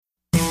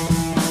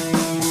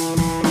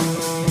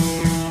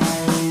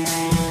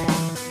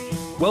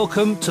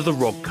Welcome to the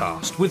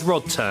Rodcast with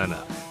Rod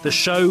Turner, the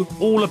show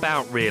all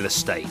about real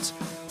estate.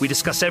 We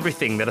discuss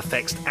everything that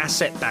affects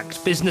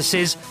asset-backed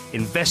businesses,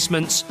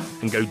 investments,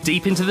 and go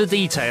deep into the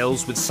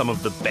details with some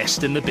of the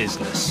best in the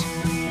business.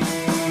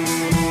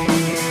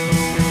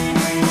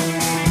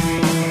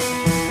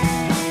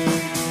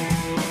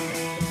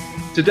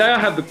 Today I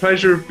have the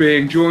pleasure of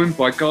being joined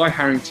by Guy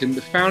Harrington,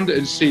 the founder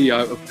and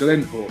CEO of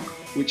Glenhawk,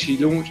 which he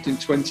launched in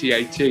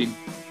 2018.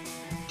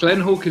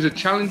 Glenhawk is a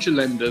challenger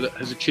lender that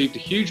has achieved a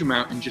huge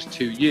amount in just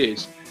 2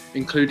 years,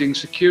 including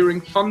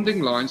securing funding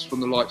lines from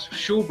the likes of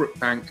Shawbrook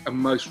Bank and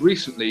most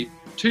recently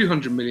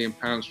 £200 million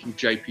from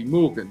JP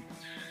Morgan.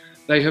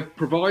 They have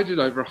provided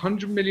over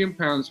 £100 million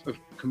of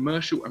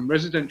commercial and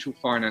residential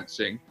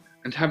financing,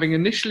 and having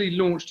initially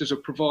launched as a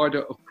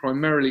provider of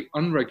primarily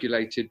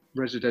unregulated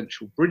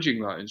residential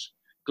bridging loans,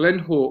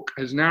 Glenhawk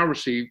has now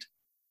received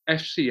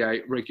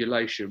FCA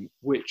regulation,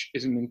 which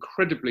is an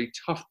incredibly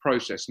tough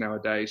process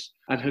nowadays,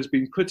 and has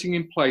been putting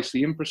in place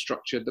the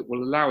infrastructure that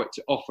will allow it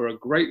to offer a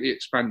greatly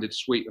expanded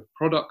suite of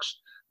products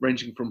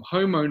ranging from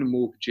homeowner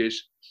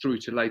mortgages through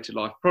to later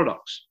life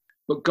products.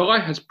 But Guy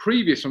has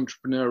previous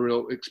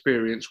entrepreneurial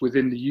experience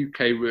within the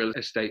UK real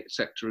estate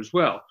sector as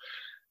well.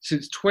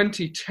 Since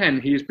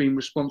 2010, he has been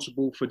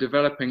responsible for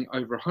developing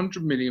over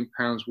 £100 million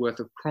worth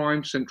of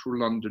prime central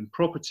London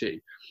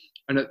property.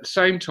 And at the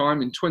same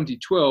time, in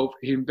 2012,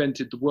 he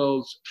invented the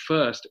world's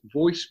first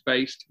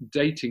voice-based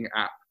dating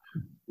app,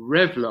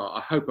 Revla,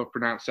 I hope I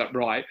pronounced that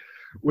right,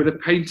 with a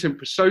patent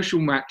for social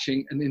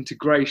matching and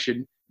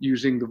integration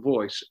using the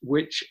voice,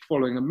 which,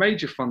 following a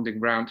major funding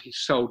round, he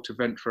sold to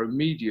Ventro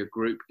Media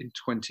Group in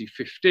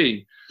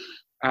 2015.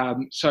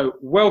 So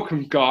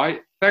welcome, Guy.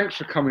 Thanks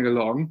for coming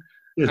along.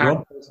 Yes,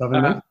 Rob. Thanks for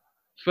having me.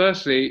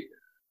 Firstly,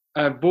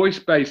 a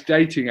voice-based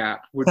dating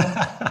app would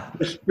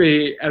just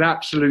be an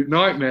absolute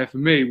nightmare for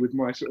me with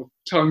my sort of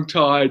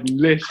tongue-tied and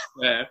lisp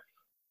there.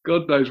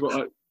 God knows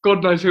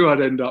who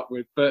I'd end up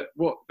with. But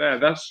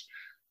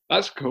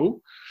that's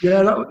cool.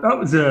 Yeah, that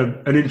was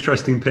an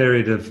interesting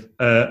period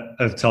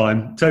of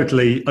time.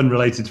 Totally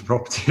unrelated to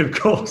property, of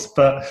course.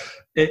 But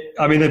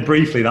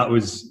briefly, that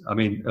was. I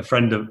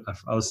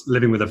was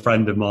living with a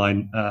friend of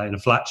mine in a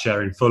flat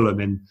share in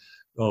Fulham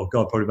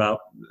probably about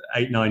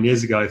 8-9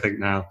 years ago, I think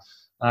now.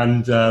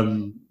 And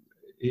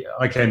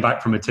I came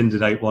back from a Tinder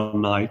date one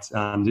night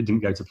and it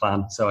didn't go to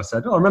plan. So I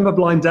said, I remember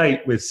Blind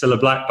Date with Cilla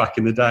Black back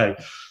in the day.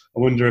 I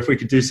wonder if we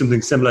could do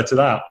something similar to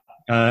that.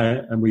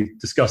 And we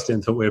discussed it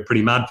and thought we were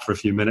pretty mad for a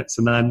few minutes,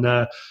 and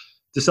then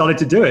decided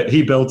to do it.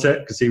 He built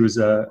it because he was,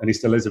 and he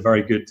still is, a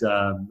very good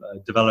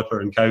developer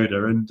and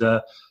coder. And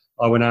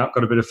I went out,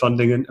 got a bit of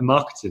funding and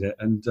marketed it.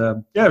 And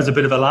it was a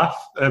bit of a laugh,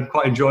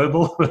 quite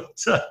enjoyable. But,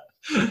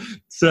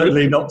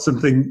 certainly not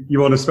something you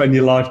want to spend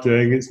your life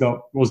doing.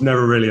 Was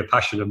never really a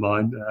passion of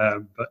mine,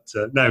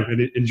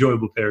 an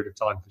enjoyable period of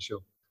time for sure.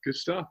 Good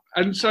stuff.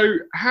 And so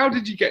how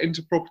did you get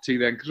into property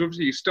then? Because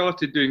obviously you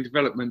started doing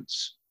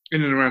developments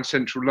in and around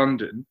central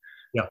London.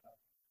 Yeah.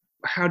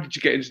 How did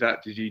you get into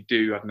that? Did you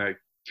do,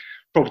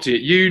 property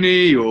at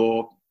uni,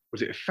 or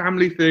was it a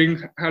family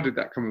thing? How did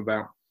that come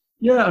about?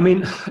 Yeah,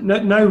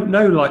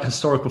 no like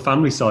historical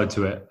family side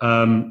to it.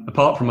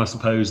 Apart from, I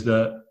suppose,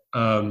 that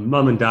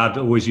mum and dad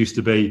always used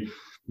to be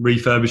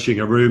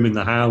refurbishing a room in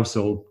the house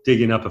or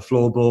digging up a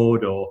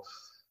floorboard or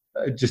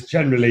just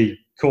generally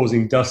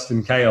causing dust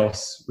and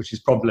chaos, which is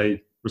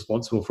probably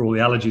responsible for all the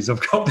allergies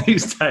I've got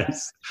these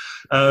days.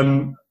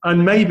 And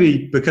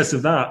maybe because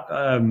of that,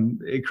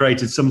 it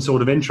created some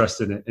sort of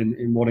interest in it,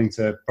 in wanting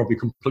to probably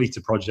complete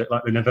a project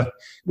like we never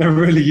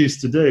really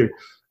used to do.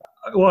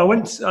 Well,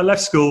 I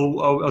left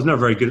school. I was never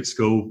very good at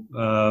school.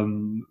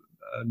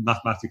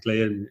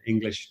 Mathematically, and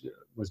English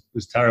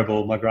was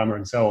terrible, my grammar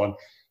and so on.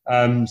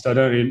 So I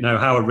don't even know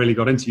how I really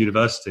got into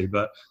university,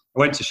 but I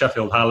went to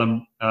Sheffield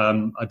Hallam.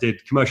 I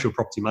did commercial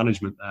property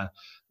management there,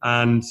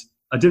 and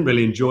I didn't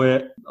really enjoy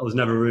it. I was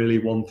never really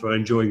one for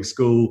enjoying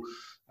school.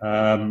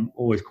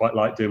 Always quite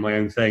liked doing my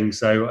own thing.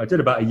 So I did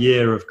about a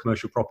year of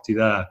commercial property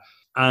there.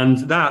 And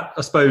that,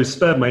 I suppose,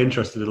 spurred my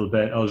interest a little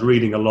bit. I was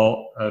reading a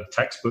lot of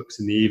textbooks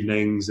in the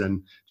evenings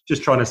and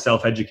just trying to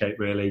self-educate,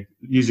 really,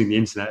 using the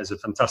internet as a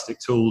fantastic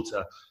tool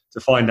to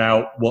find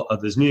out what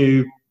others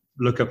knew,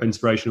 look up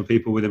inspirational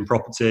people within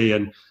property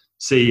and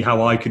see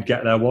how I could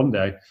get there one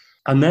day.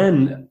 And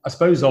then, I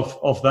suppose,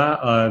 off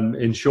that,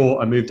 in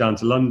short, I moved down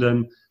to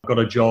London, got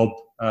a job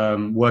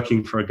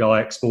working for a guy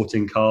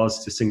exporting cars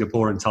to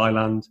Singapore and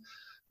Thailand,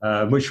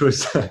 which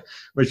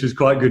was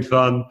quite good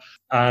fun.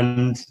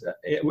 And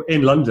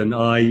in London,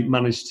 I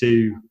managed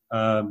to,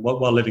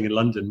 while living in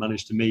London,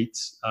 managed to meet,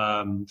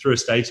 through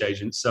estate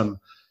agents, some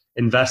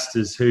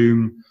investors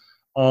whom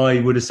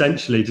I would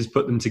essentially just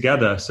put them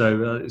together.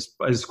 So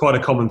it's quite a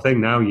common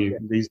thing now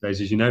these days,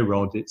 as you know,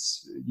 Rod.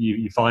 It's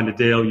you find a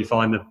deal, you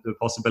find the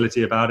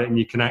possibility about it, and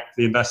you connect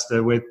the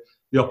investor with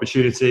the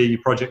opportunity, you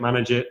project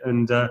manage it,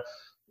 and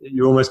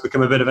you almost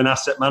become a bit of an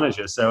asset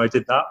manager. So I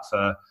did that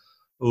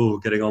for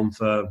getting on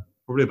for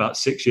probably about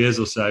 6 years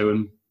or so,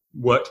 and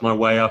worked my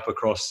way up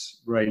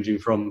across ranging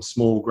from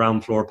small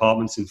ground floor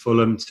apartments in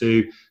Fulham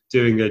to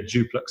doing a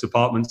duplex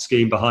apartment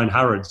scheme behind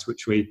Harrods,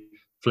 which we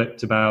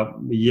flipped about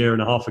a year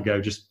and a half ago,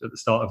 just at the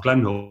start of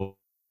Glenhawk.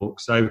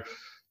 So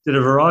did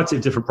a variety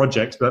of different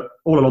projects, but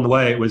all along the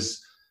way it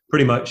was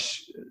pretty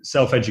much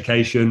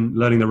self-education,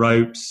 learning the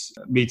ropes,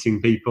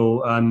 meeting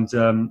people, and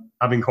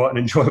having quite an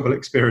enjoyable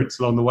experience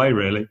along the way,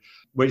 really,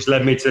 which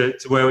led me to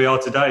where we are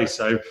today.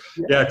 So,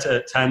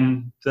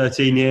 10,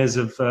 13 years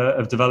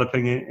of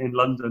developing in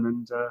London,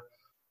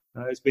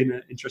 and it's been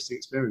an interesting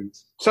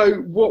experience.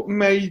 So what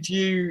made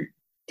you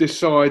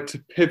decide to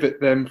pivot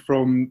then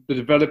from the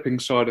developing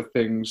side of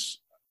things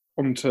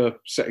onto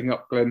setting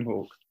up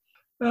Glenhawk?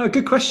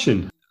 Good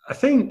question. I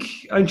think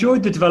I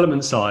enjoyed the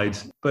development side,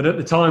 but at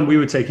the time we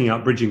were taking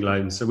out bridging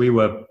loans. So we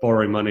were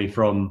borrowing money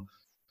from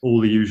all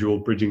the usual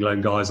bridging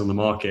loan guys on the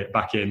market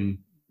back in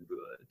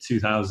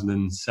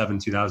 2007,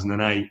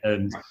 2008.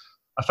 And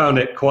I found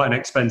it quite an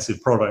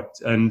expensive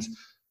product. And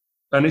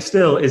it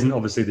still isn't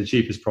obviously the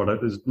cheapest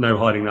product. There's no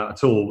hiding that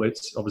at all.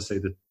 It's obviously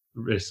the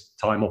risk,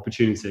 time,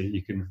 opportunity.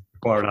 You can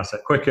acquire an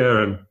asset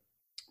quicker and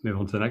move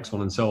on to the next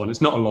one and so on.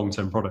 It's not a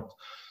long-term product.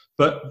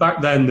 But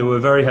back then, there were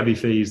very heavy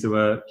fees. There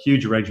were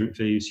huge arrangement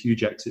fees,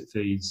 huge exit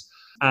fees.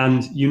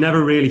 And you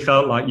never really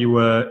felt like you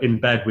were in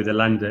bed with a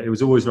lender. It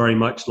was always very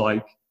much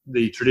like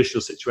the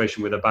traditional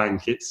situation with a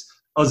bank. It's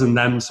us and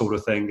them sort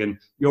of thing. And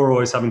you're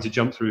always having to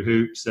jump through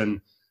hoops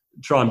and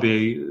try and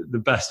be the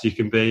best you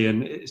can be.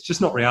 And it's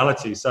just not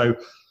reality. So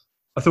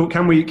I thought,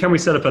 can we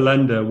set up a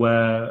lender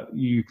where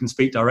you can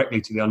speak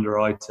directly to the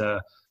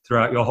underwriter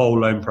throughout your whole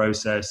loan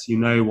process? You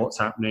know what's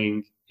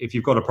happening. If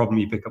you've got a problem,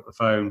 you pick up the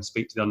phone,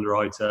 speak to the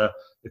underwriter.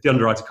 If the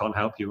underwriter can't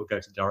help you, it will go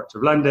to the director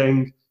of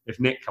lending. If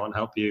Nick can't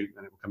help you,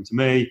 then it will come to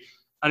me.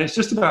 And it's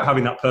just about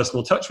having that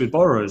personal touch with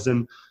borrowers.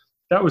 And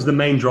that was the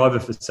main driver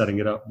for setting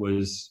it up,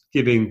 was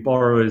giving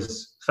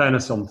borrowers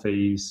fairness on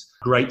fees,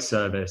 great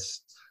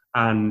service,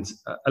 and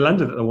a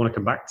lender that they want to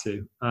come back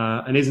to,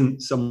 and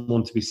isn't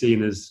someone to be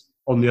seen as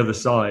on the other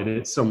side.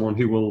 It's someone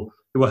who will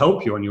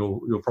help you on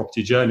your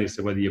property journey.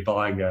 So whether you're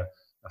buying a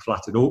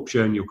flat at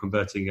auction, you're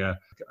converting an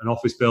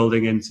office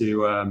building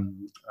into a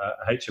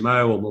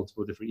HMO or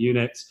multiple different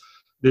units.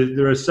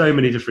 There are so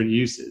many different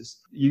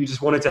uses. You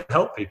just wanted to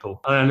help people.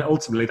 And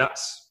ultimately,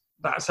 that's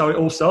how it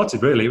all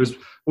started, really. I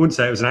wouldn't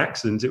say it was an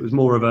accident. It was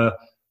more of a,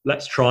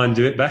 let's try and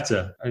do it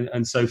better.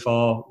 And so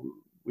far,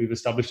 we've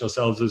established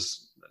ourselves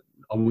as,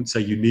 I wouldn't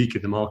say unique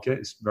in the market.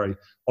 It's a very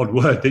odd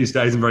word these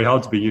days and very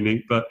hard to be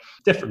unique, but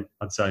different,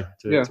 I'd say,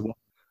 to what.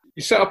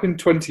 You set up in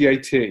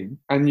 2018,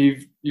 and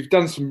you've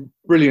done some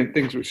brilliant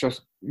things, which I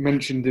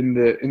mentioned in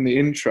the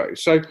intro.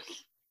 So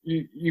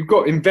you've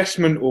got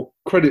investment or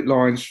credit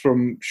lines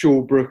from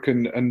Shawbrook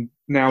and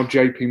now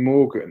JP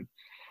Morgan,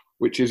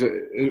 which is a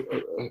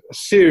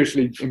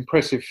seriously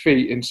impressive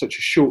feat in such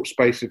a short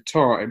space of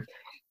time.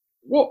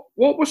 What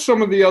were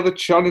some of the other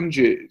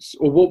challenges,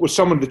 or what were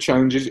some of the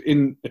challenges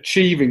in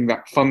achieving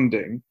that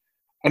funding?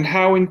 And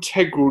how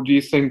integral do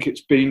you think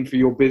it's been for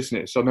your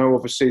business? I know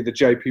obviously the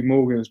JP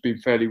Morgan has been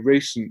fairly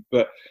recent,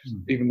 but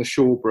even the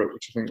Shawbrook,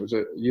 which I think was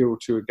a year or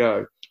two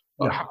ago,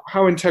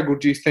 how integral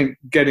do you think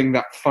getting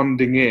that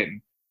funding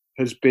in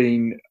has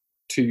been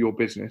to your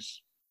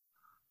business?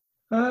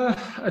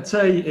 I'd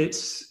say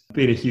it's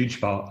been a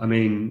huge part. I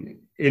mean,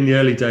 in the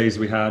early days,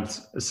 we had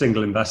a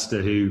single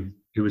investor who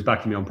was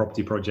backing me on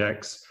property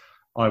projects.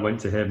 I went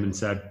to him and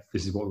said,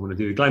 this is what we want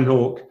to do at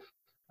Glenhawk.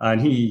 And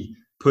he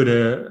put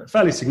a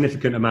fairly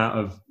significant amount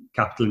of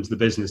capital into the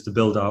business to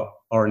build out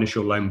our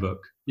initial loan book.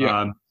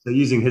 So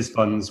using his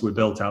funds, we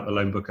built out the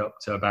loan book up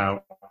to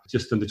about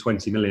just under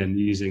 20 million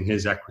using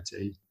his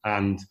equity.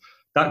 And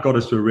that got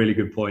us to a really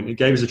good point. It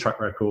gave us a track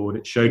record.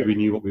 It showed we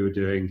knew what we were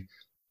doing.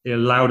 It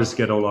allowed us to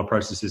get all our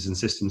processes and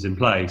systems in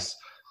place.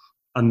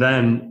 And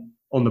then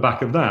on the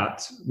back of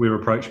that, we were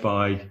approached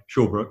by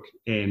Shawbrook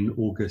in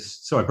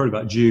probably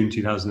about June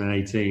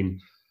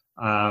 2018.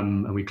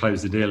 And we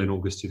closed the deal in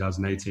August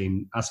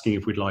 2018, asking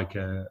if we'd like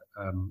a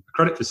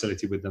credit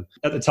facility with them.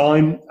 At the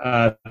time,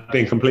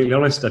 being completely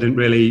honest, I didn't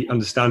really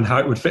understand how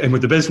it would fit in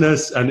with the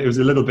business. And it was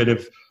a little bit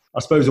of,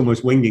 I suppose,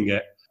 almost winging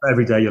it.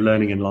 Every day you're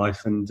learning in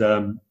life, and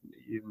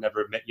you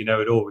never admit you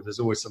know it all. There's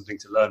always something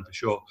to learn for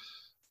sure.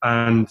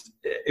 And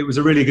it was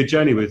a really good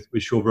journey with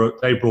Shawbrook.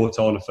 They brought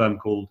on a firm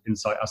called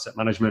Insight Asset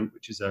Management,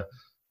 which is a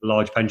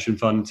large pension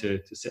fund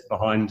to sit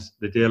behind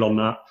the deal on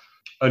that.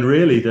 And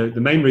really, the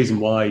main reason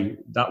why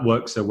that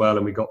worked so well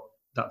and we got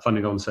that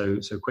funding on so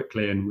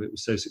quickly and it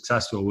was so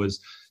successful was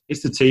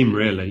it's the team,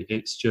 really.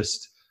 It's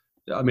just,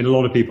 I mean, a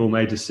lot of people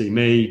may just see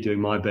me doing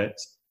my bit,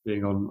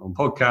 being on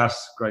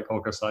podcasts, great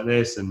podcasts like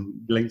this and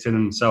LinkedIn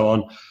and so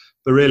on.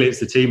 But really, it's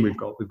the team we've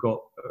got. We've got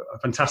a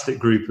fantastic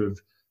group of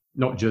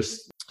not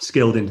just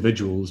skilled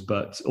individuals,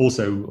 but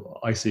also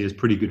I see as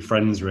pretty good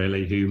friends,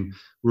 really, who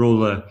we're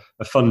all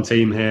a fun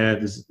team here.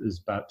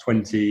 There's about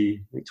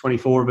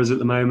 24 of us at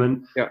the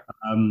moment. Yeah.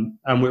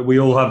 And we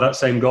all have that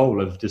same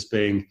goal of just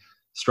being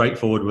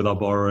straightforward with our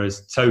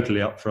borrowers,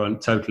 totally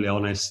upfront, totally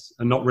honest,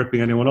 and not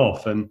ripping anyone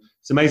off. And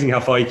it's amazing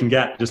how far you can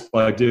get just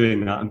by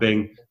doing that and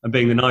being and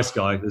being the nice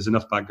guy. There's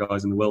enough bad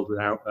guys in the world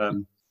without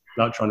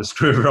trying to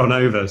screw everyone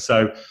over.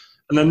 So,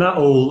 and then that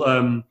all,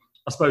 I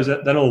suppose,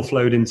 that then all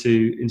flowed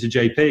into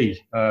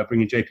JP,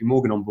 bringing JP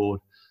Morgan on board.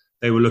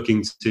 They were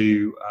looking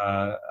to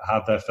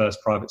have their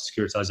first private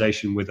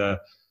securitization with a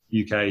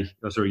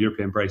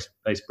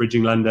European-based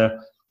bridging lender.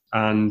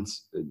 And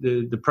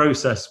the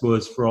process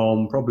was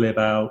from probably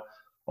about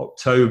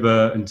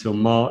October until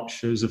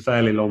March. It was a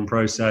fairly long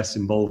process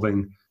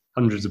involving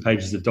hundreds of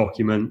pages of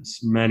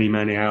documents, many,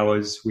 many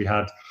hours. We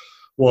had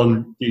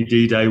one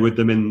DD day with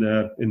them in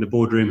the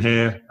boardroom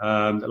here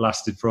that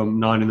lasted from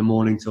 9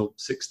 a.m. till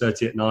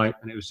 6:30 at night.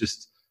 And it was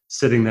just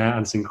sitting there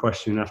answering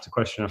question after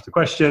question after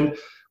question,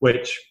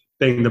 which,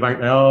 being the bank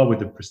they are, with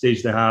the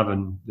prestige they have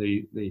and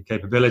the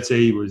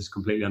capability, was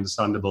completely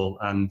understandable.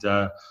 And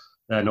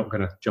they're not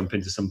going to jump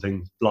into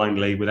something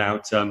blindly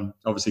without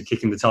obviously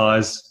kicking the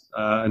tyres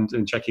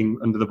and checking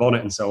under the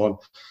bonnet and so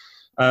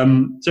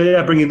on. So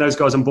yeah, bringing those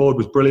guys on board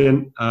was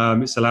brilliant.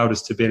 It's allowed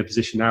us to be in a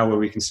position now where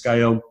we can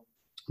scale.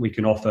 We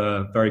can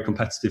offer very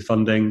competitive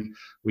funding.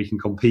 We can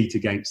compete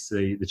against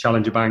the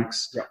challenger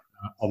banks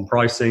on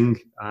pricing,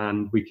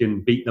 and we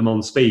can beat them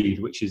on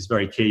speed, which is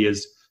very key.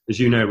 As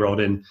you know, Rod,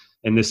 in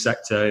this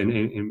sector,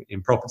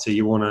 in property,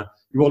 you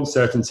want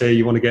certainty.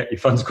 You want to get your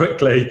funds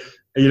quickly.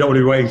 You don't want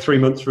to be waiting 3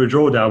 months for a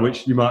drawdown,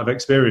 which you might have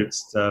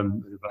experienced.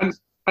 And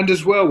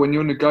as well, when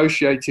you're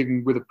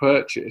negotiating with a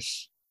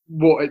purchase,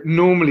 what it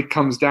normally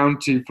comes down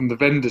to from the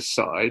vendor's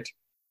side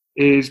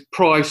is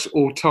price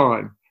or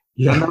time.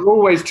 Yeah. And they'll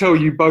always tell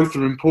you both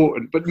are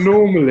important, but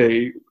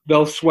normally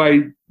they'll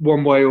sway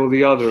one way or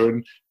the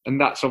other. And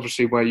that's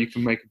obviously where you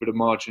can make a bit of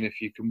margin if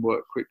you can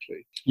work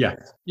quickly. Yeah.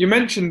 You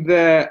mentioned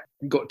there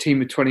you've got a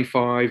team of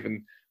 25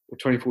 or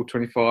 24,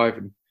 25,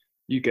 and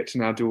you get to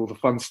now do all the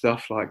fun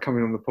stuff like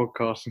coming on the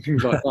podcast and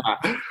things like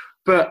that.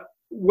 But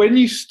when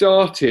you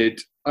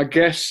started, I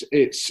guess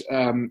it's,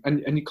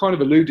 and you kind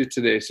of alluded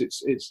to this,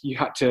 it's you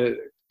had to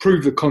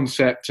prove the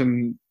concept,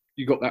 and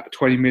you got that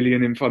 20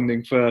 million in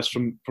funding first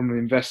from an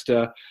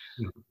investor,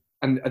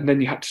 and then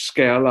you had to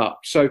scale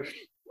up. So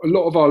a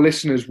lot of our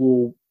listeners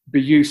will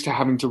be used to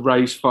having to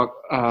raise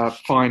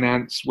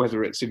finance,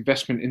 whether it's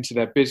investment into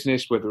their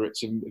business, whether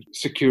it's in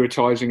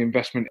securitizing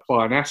investment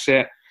by an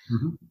asset.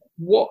 Mm-hmm.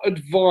 What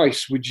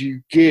advice would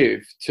you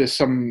give to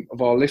some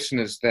of our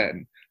listeners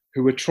then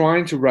who are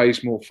trying to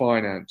raise more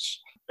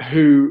finance,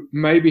 who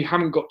maybe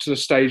haven't got to the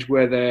stage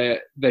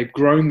where they've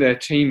grown their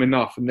team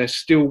enough and they're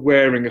still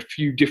wearing a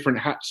few different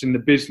hats in the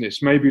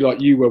business, maybe like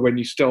you were when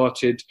you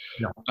started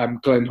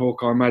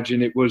Glenhawk? I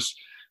imagine it was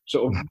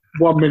sort of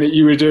 1 minute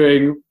you were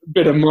doing a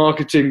bit of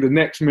marketing, the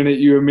next minute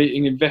you were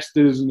meeting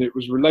investors, and it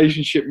was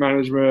relationship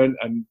management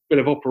and a bit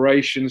of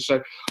operations.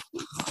 So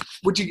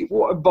what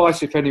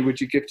advice, if any, would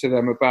you give to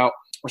them about,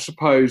 I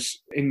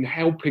suppose, in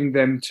helping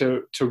them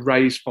to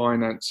raise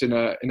finance in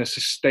a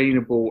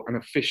sustainable and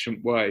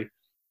efficient way?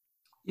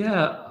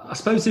 Yeah, I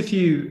suppose if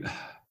you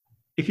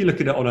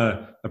look at it on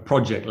a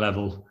project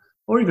level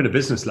or even a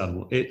business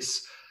level,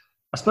 it's,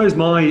 I suppose,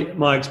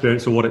 my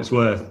experience, for what it's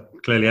worth,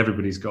 clearly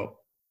everybody's got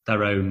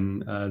their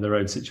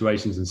own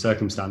situations and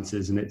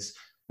circumstances, and it's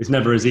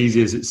never as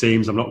easy as it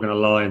seems. I'm not going to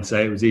lie and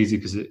say it was easy,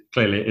 because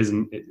clearly it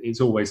isn't. It's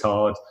always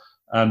hard,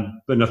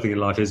 but nothing in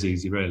life is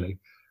easy, really.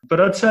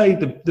 But I'd say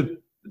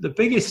the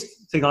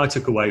biggest thing I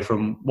took away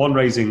from, one,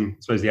 raising, I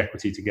suppose, the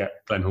equity to get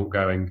Glenhawk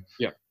going,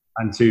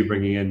 and two,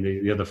 bringing in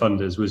the other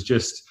funders, was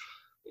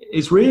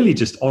it's really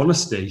just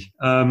honesty,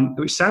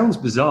 which sounds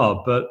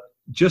bizarre, but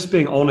just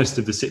being honest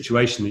of the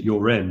situation that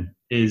you're in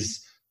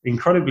is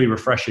incredibly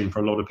refreshing for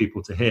a lot of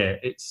people to hear.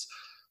 It's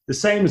the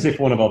same as if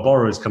one of our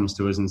borrowers comes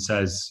to us and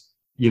says,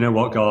 you know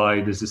what,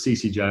 Guy, there's a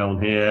CCJ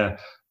on here.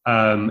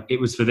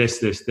 It was for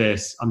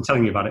this. I'm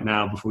telling you about it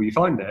now before you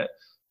find it.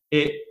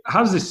 It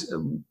has this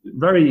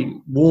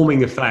very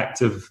warming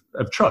effect of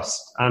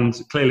trust. And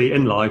clearly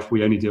in life,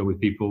 we only deal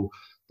with people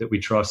that we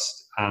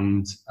trust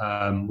and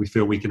we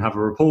feel we can have a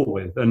rapport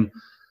with. And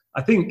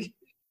I think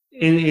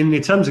in the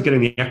terms of getting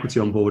the equity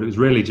on board, it was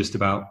really just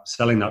about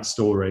selling that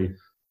story,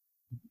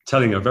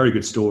 telling a very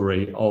good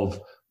story of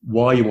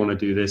why you want to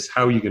do this,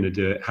 how you're going to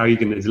do it, how you're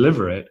going to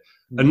deliver it,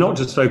 and not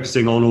just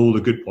focusing on all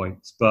the good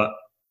points, but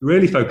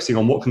really focusing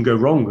on what can go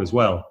wrong as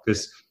well.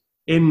 Because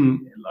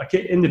in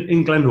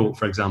Glenhawk,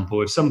 for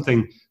example, if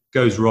something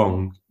goes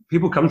wrong,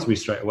 people come to me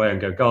straight away and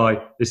go,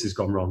 Guy, this has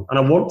gone wrong. And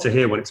I want to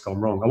hear when it's gone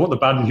wrong. I want the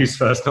bad news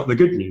first, not the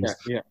good news.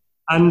 Yeah.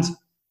 And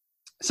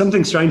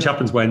something strange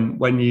happens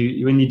when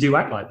you do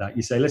act like that.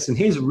 You say, listen,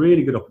 here's a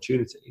really good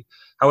opportunity.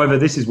 However,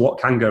 this is what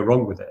can go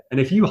wrong with it. And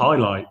if you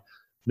highlight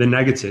the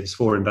negatives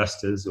for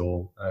investors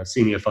or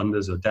senior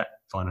funders or debt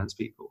finance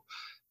people,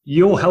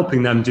 you're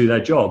helping them do their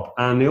job.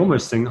 And they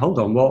almost think, hold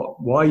on,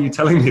 why are you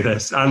telling me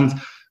this? And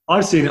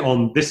I've seen it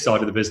on this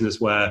side of the business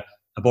where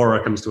a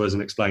borrower comes to us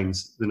and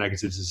explains the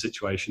negatives of the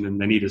situation and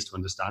they need us to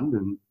understand,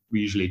 and we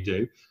usually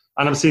do.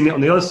 And I've seen it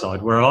on the other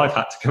side where I've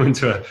had to go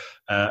into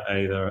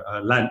either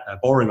a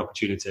borrowing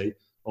opportunity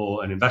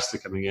or an investor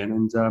coming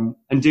in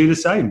and do the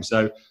same.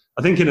 So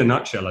I think in a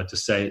nutshell, I'd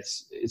just say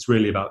it's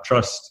really about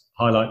trust,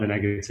 highlight the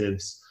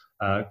negatives,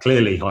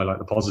 clearly highlight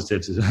the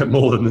positives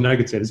more than the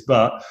negatives,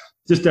 but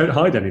just don't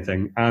hide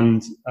anything,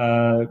 and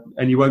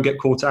you won't get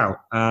caught out.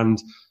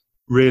 And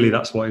really,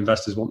 that's what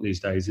investors want these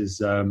days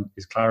is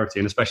clarity,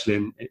 and especially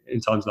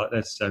in times like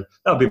this. So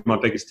that would be my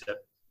biggest tip.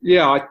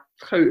 Yeah, I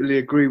totally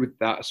agree with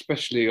that,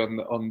 especially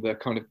on the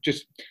kind of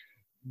just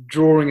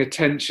drawing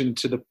attention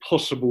to the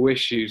possible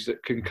issues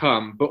that can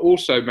come, but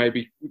also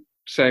maybe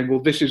saying, well,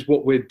 this is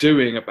what we're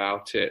doing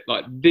about it.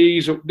 Like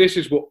this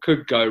is what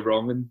could go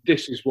wrong, and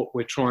this is what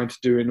we're trying to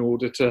do in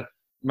order to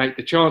make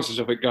the chances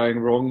of it going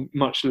wrong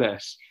much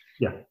less.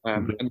 Yeah.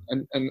 And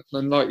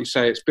like you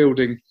say, it's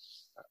building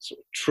sort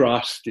of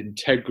trust,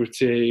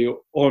 integrity,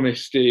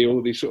 honesty,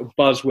 all these sort of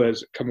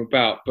buzzwords that come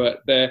about, but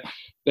they're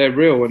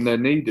real and they're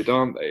needed,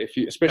 aren't they?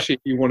 Especially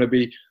if you want to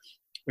be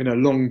in a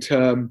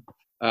long-term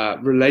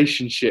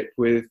relationship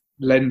with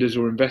lenders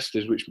or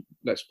investors, which,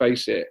 let's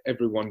face it,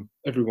 everyone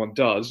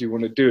does. You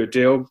want to do a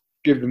deal,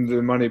 give them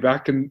the money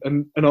back, and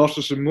ask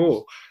for some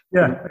more.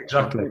 Yeah,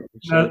 exactly.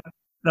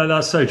 No,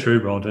 that's so true,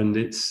 Rod. And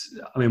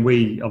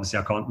we obviously,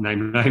 I can't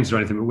name names or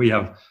anything, but we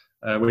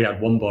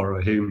had one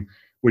borrower whom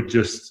would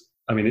just,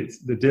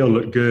 the deal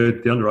looked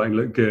good, the underwriting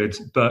looked good,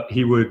 but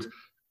he would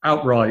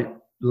outright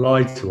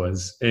lie to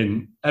us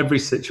in every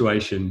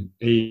situation.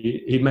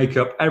 He'd make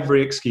up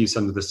every excuse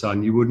under the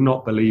sun. You would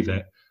not believe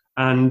it.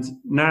 And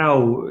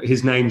now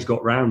his name's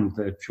got round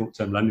the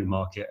short-term lending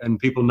market, and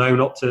people know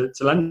not to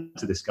lend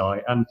to this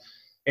guy. And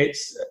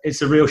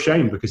it's a real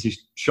shame because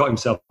he's shot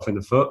himself in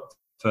the foot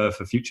for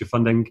future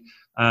funding.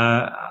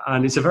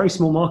 And it's a very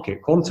small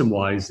market.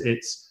 Quantum-wise,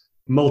 it's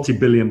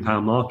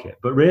multi-billion-pound market.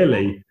 But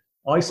really,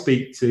 I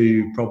speak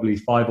to probably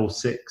 5 or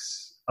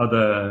 6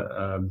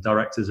 other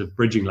directors of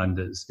bridging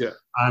lenders. Yeah.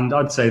 And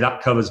I'd say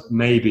that covers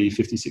maybe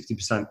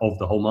 50-60% of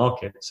the whole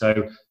market.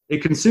 So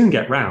it can soon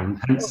get round.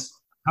 Hence,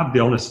 have the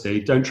honesty.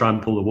 Don't try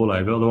and pull the wool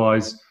over.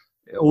 Otherwise,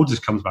 it all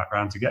just comes back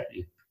round to get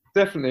you.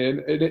 Definitely.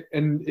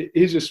 And it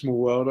is a small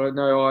world. I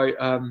know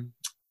I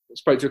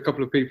spoke to a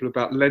couple of people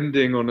about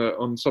lending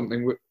on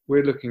something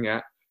we're looking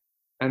at.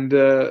 And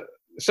the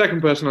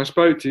second person I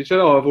spoke to said,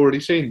 "Oh, I've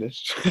already seen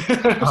this."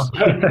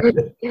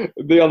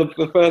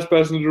 The first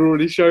person had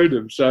already showed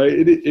them. So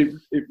it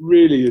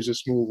really is a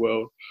small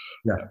world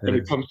when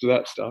it comes to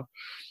that stuff.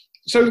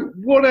 So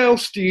what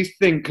else do you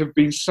think have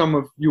been some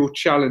of your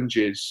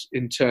challenges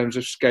in terms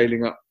of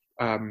scaling up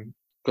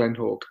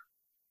Glenhawk?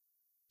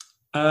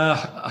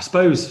 I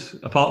suppose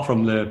apart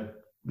from the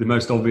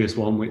most obvious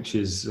one, which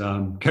is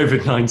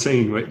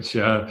COVID-19, which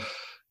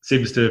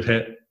seems to have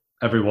hit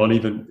everyone,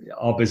 even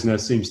our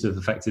business seems to have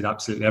affected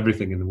absolutely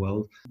everything in the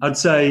world. I'd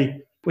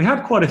say we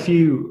had quite a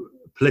few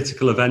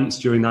political events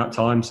during that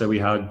time. So we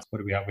had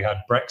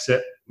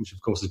Brexit, which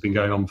of course has been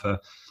going on for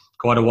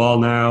quite a while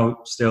now,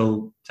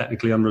 still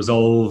technically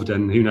unresolved,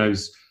 and who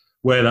knows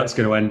where that's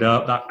going to end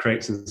up. That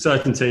creates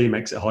uncertainty,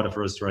 makes it harder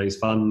for us to raise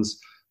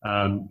funds,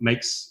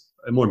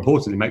 more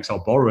importantly, makes our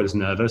borrowers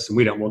nervous, and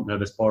we don't want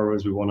nervous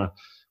borrowers. We want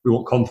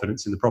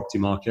confidence in the property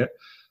market.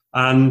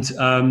 And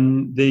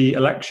the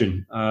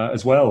election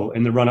as well.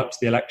 In the run-up to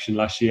the election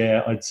last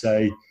year, I'd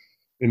say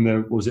a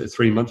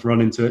 3-month run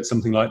into it,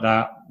 something like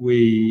that,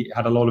 we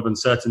had a lot of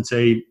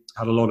uncertainty,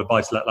 had a lot of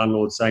buy-to-let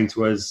landlords saying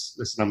to us,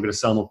 listen, I'm going to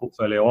sell my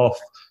portfolio off.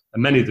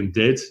 And many of them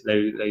did.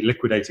 They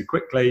liquidated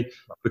quickly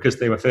because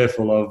they were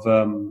fearful of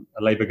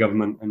a Labour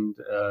government and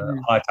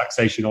higher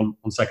taxation on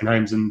second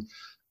homes and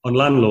on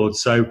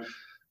landlords. So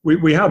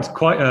we had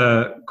quite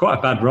a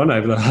bad run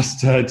over the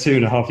last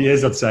 2.5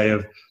 years, I'd say,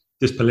 of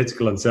just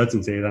political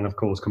uncertainty. And then, of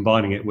course,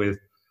 combining it with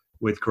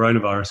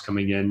coronavirus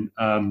coming in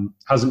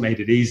hasn't made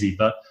it easy.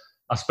 But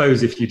I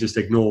suppose if you just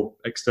ignore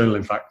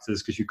external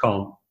factors, because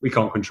we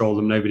can't control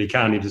them, nobody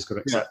can. You've just got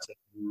to accept it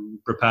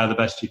and prepare the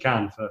best you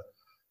can for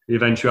the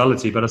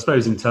eventuality. But I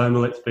suppose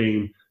internal, it's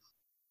been,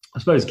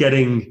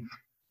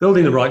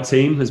 building the right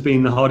team has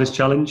been the hardest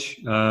challenge.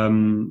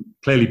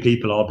 Clearly,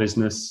 people are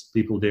business.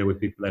 People deal with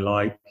people they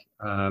like.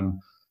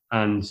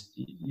 And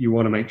you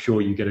want to make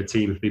sure you get a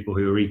team of people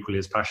who are equally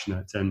as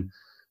passionate. And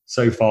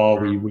so far,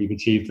 we've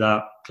achieved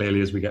that.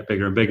 Clearly, as we get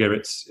bigger and bigger,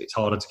 it's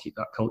harder to keep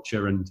that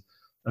culture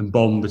and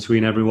bond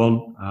between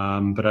everyone.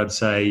 But I'd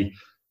say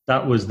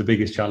that was the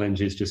biggest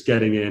challenge, is just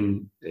getting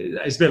in.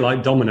 It's a bit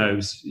like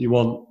dominoes. You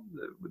want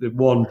the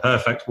one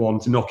perfect one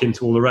to knock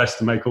into all the rest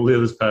and make all the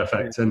others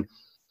perfect. And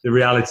the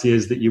reality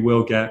is that you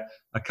will get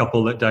a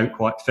couple that don't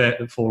quite fit,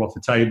 that fall off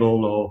the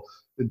table, or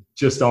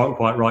just aren't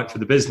quite right for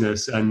the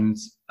business. And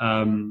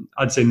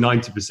I'd say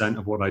 90%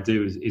 of what I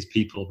do is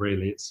people,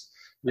 really. It's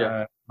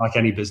like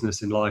any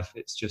business in life.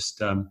 It's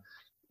just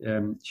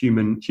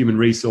human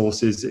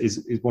resources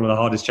is one of the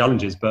hardest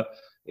challenges, but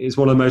it's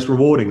one of the most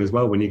rewarding as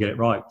well when you get it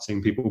right,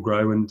 seeing people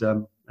grow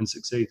and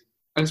succeed.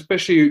 And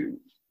especially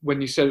when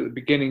you said at the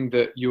beginning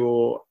that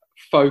your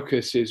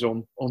focus is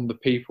on the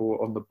people,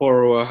 on the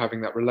borrower,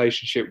 having that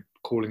relationship,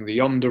 calling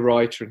the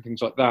underwriter and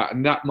things like that.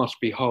 And that must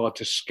be hard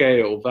to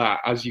scale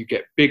that as you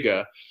get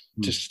bigger,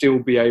 to still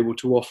be able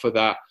to offer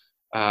that,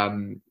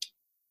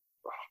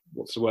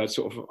 what's the word,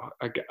 sort of,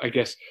 I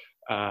guess,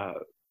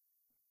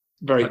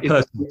 very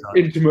personal touch.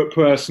 intimate,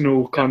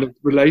 personal kind of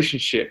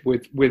relationship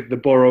with the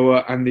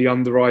borrower and the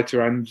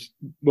underwriter and,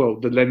 well,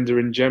 the lender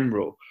in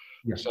general.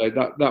 Yeah. So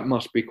that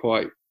must be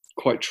quite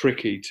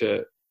tricky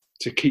to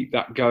keep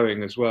that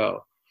going as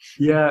well.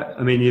 Yeah,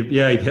 I mean, you've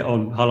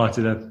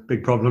highlighted a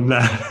big problem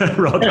there,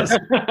 Rod. That's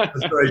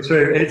very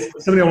true. It's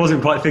something I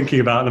wasn't quite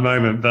thinking about at the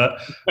moment, but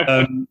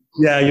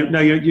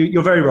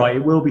you're very right.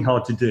 It will be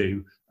hard to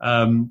do,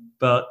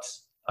 but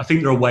I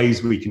think there are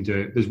ways we can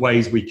do it. There's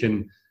ways we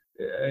can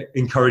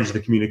encourage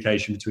the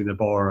communication between the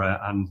borrower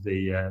and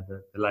the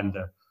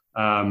lender.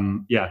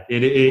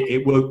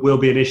 It will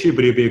be an issue,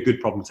 but it'll be a good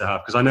problem to have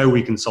because I know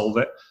we can solve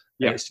it.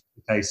 Yeah. It's just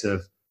a case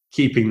of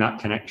keeping that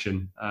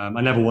connection.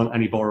 I never want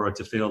any borrower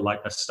to feel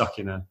like they're stuck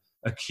in a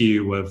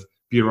queue of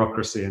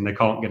bureaucracy and they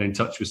can't get in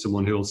touch with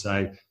someone who will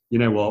say, you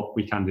know what,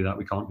 we can do that,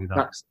 we can't do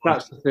that.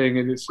 That's the thing.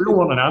 And we all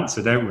want an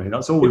answer, don't we?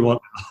 That's all we want.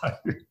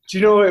 Do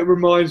you know what it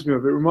reminds me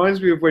of? It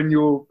reminds me of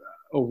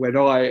when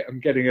I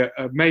am getting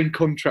a main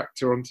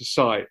contractor onto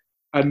site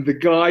and the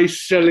guy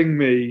selling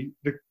me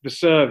the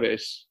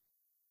service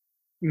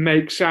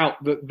makes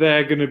out that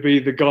they're going to be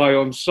the guy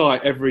on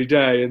site every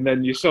day, and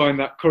then you sign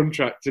that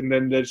contract and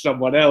then there's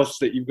someone else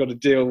that you've got to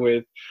deal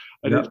with,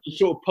 and it's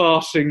sort of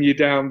passing you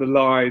down the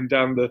line,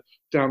 down the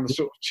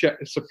sort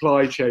of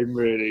supply chain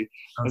really.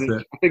 And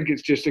I think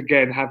it's just,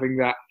 again, having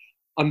that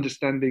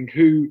understanding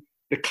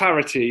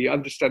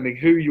understanding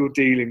who you're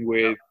dealing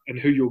with and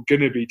who you're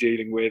going to be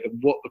dealing with and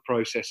what the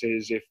process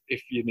is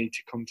if you need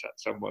to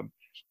contact someone.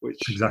 Which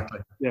exactly,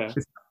 yeah.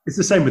 It's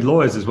the same with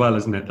lawyers as well,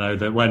 isn't it, though,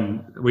 that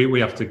when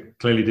we have to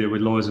clearly deal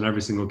with lawyers in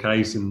every single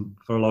case and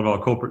for a lot of our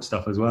corporate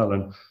stuff as well.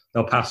 And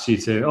they'll pass you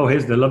to,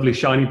 here's the lovely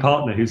shiny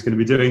partner who's going to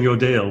be doing your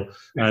deal.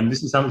 And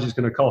this is how much it's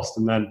going to cost.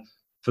 And then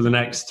for the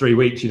next 3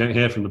 weeks, you don't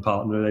hear from the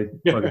partner.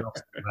 They plug it off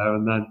there,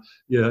 and then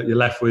you're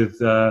left with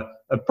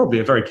probably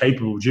a very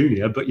capable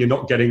junior, but you're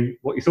not getting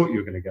what you thought you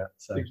were going to get.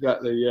 So.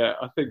 Exactly, yeah.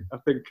 I think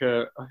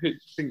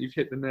you've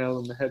hit the nail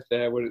on the head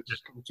there when it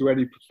just comes to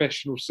any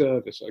professional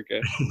service, I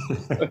guess.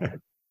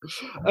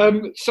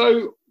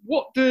 So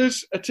what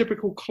does a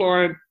typical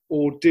client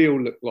or deal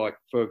look like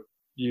for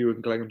you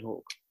and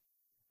Glenhawk?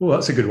 Well,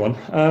 that's a good one.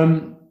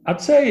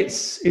 I'd say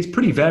it's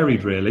pretty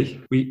varied,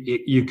 really.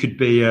 You could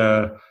be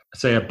a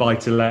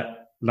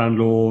buy-to-let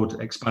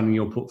landlord expanding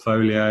your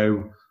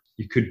portfolio.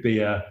 You could be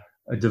a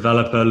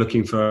developer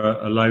looking for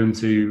a loan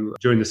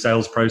during the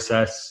sales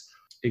process.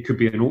 It could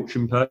be an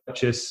auction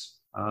purchase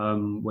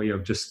where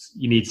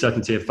you need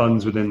certainty of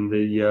funds within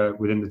the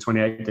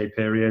 28-day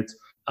period.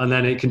 And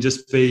then it can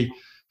just be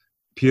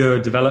pure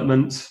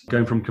development,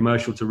 going from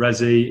commercial to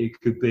resi.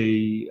 It could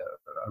be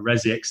a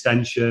resi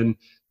extension.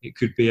 It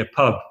could be a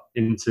pub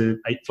into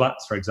 8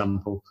 flats, for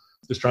example.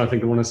 Just trying to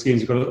think of one of the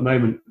schemes you've got at the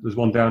moment. There's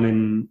one down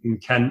in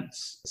Kent.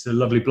 It's a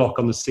lovely block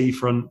on the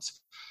seafront.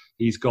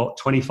 He's got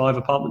 25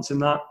 apartments in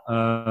that,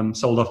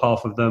 sold off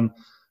half of them.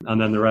 And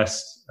then the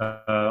rest,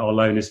 our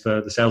loan is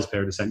for the sales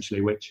period,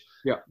 essentially, which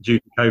due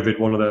to COVID,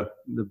 one of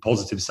the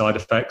positive side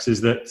effects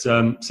is that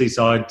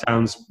seaside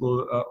towns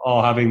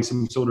are having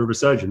some sort of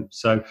resurgence.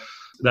 So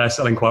they're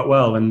selling quite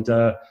well. And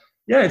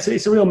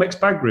it's a real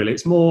mixed bag, really.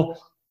 It's more,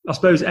 I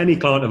suppose any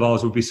client of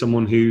ours would be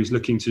someone who's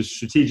looking to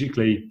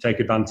strategically take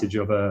advantage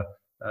of a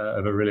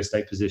real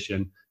estate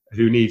position,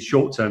 who needs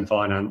short-term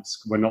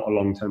finance. We're not a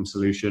long-term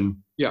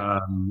solution. Yeah.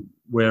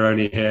 We're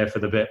only here for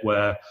the bit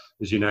where,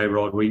 as you know,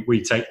 Rod,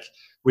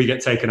 we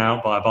get taken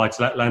out by a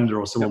buy-to-let lender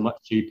or someone much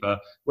cheaper.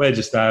 We're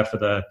just there for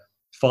the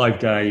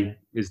 5-day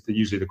is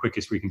usually the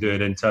quickest we can do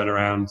it in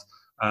turnaround,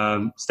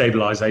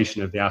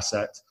 stabilisation of the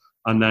asset,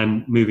 and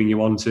then moving you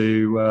on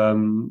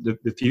to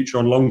the future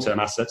on long-term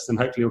assets. Then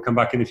hopefully you'll come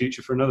back in the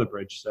future for another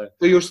bridge. So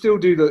you'll still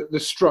do the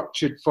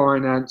structured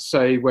finance,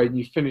 say when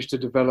you finish the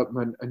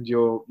development and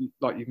you're,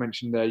 like you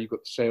mentioned there, you've got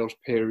the sales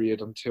period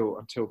until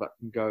that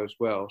can go as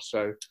well.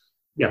 So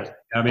yeah,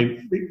 I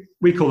mean,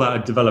 we call that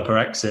a developer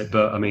exit,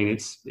 but I mean,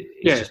 it's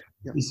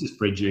just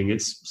bridging.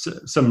 It's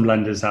some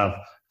lenders have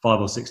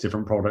 5 or 6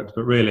 different products,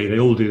 but really they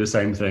all do the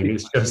same thing.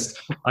 It's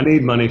just, I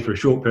need money for a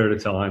short period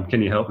of time.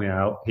 Can you help me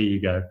out? Here you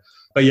go.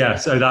 But yeah,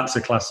 so that's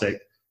a classic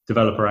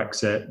developer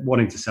exit,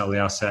 wanting to sell the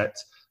asset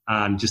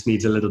and just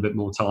needs a little bit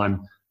more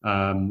time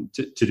to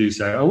do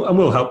so. And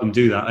we'll help them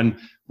do that. And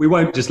we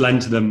won't just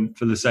lend to them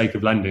for the sake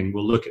of lending.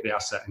 We'll look at the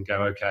asset and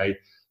go, okay,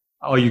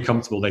 are you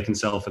comfortable they can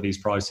sell for these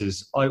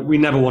prices? We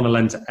never want to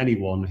lend to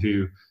anyone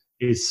who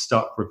is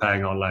stuck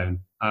repaying our loan.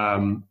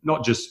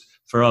 Not just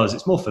for us,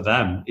 it's more for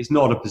them. It's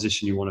not a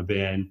position you want to be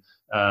in.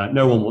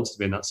 No one wants to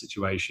be in that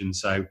situation.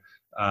 So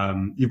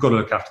you've got to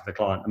look after the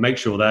client and make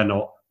sure they're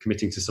not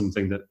committing to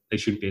something that they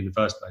shouldn't be in the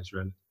first place,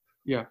 really.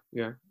 Yeah.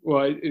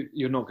 Well,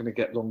 you're not going to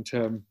get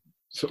long-term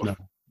sort of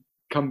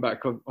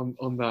comeback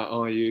on that,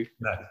 are you?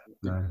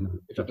 No.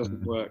 If it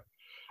doesn't work.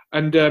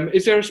 And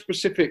is there a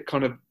specific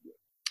kind of,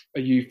 are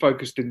you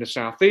focused in the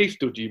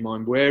southeast, or do you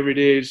mind where it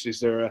is?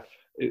 Is there a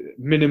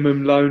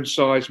minimum loan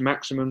size,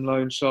 maximum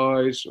loan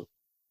size?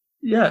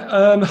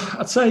 Yeah,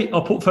 I'd say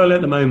our portfolio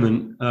at the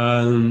moment,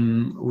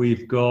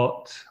 we've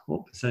got,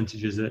 what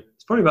percentage is it?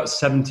 it's probably about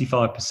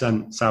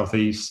 75%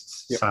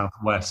 southeast, Yep.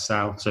 southwest,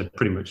 south. So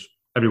pretty much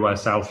everywhere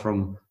south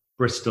from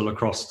Bristol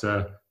across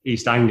to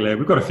East Anglia.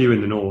 We've got a few in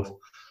the north,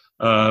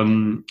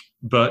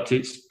 but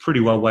it's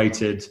pretty well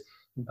weighted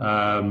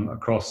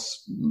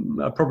across.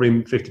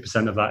 Probably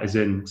 50% of that is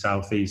in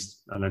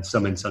southeast, and then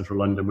some in central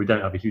London. We don't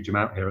have a huge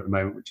amount here at the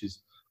moment, which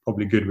is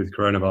probably good with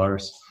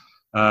coronavirus.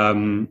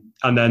 And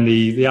then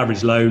the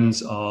average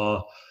loans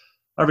are.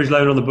 Average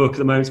loan on the book at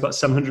the moment is about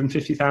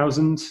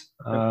 750,000,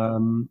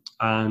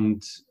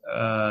 and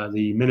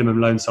the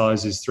minimum loan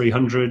size is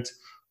 300.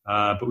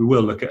 But we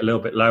will look at a little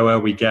bit lower.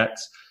 We get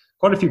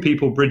quite a few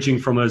people bridging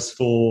from us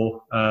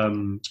for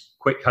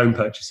quick home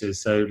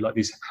purchases, so like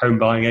these home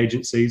buying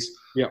agencies.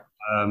 Yeah.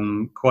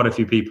 Quite a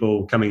few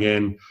people coming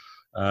in,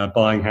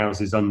 buying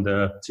houses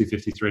under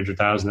 250,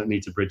 300,000 that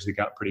need to bridge the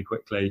gap pretty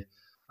quickly.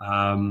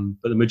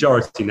 But the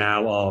majority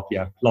now are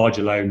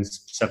larger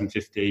loans,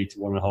 750 to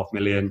 1.5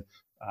 million.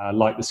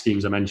 Like the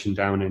schemes I mentioned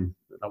down in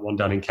that one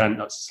down in Kent,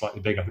 that's slightly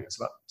big. I think it's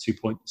about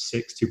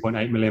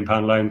 2.8 million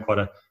pound loan, quite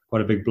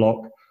a big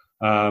block.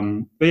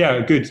 But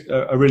yeah,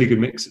 a really good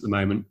mix at the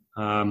moment.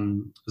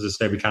 As I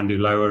say, we can do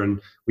lower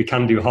and we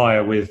can do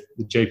higher with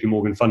the JP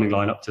Morgan funding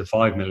line up to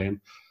 5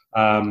 million.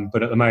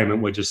 But at the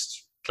moment, we're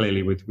just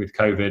clearly with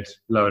COVID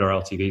lowered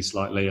our LTV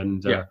slightly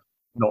and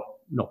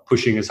not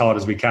pushing as hard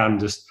as we can.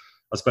 Just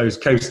I suppose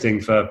coasting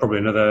for probably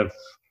another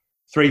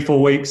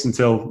 3-4 weeks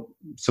until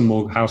some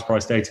more house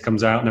price data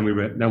comes out, and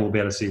then we'll be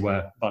able to see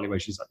where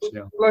valuations actually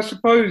are. Well, I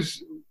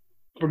suppose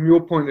from your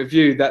point of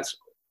view,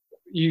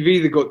 you've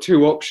either got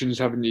two options,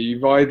 haven't you?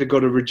 You've either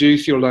got to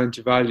reduce your loan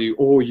to value,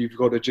 or you've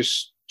got to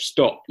just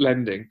stop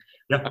lending.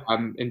 Yeah.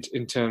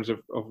 In terms of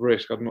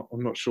risk, I'm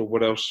not sure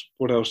what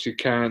else you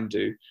can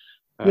do.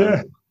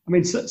 I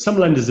mean, some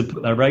lenders have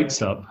put their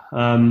rates up,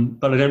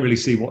 but I don't really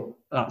see what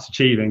that's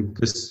achieving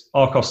because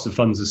our cost of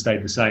funds has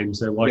stayed the same.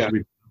 So why should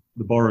we?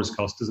 The borrower's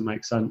cost doesn't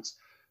make sense.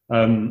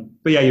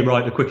 But yeah, you're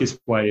right. The quickest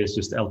way is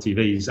just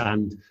LTVs,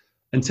 and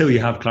until you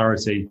have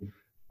clarity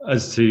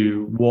as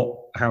to what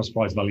house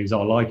price values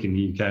are like in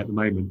the UK at the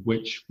moment,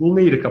 which we'll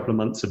need a couple of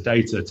months of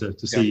data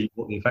to see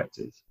what the effect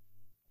is,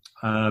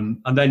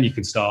 and then you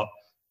can start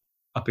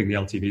upping the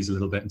LTVs a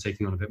little bit and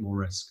taking on a bit more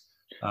risk.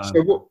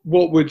 So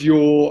what would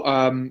your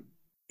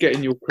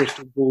getting your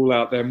crystal ball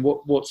out then?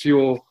 What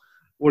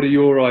are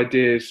your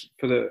ideas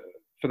for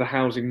the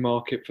housing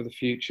market for the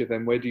future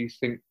then? Where do you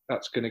think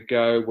that's going to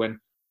go when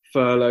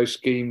furlough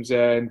schemes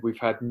end? We've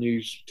had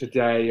news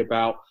today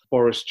about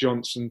Boris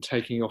Johnson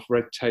taking off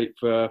red tape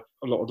for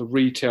a lot of the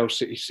retail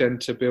city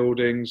centre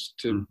buildings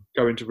to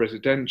go into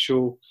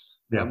residential.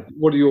 Yeah.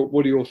 What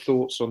are your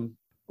thoughts on?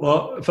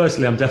 Well,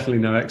 firstly, I'm definitely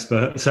no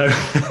expert, so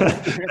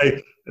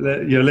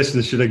your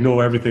listeners should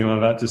ignore everything I'm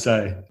about to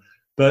say.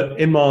 But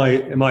in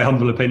my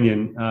humble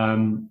opinion,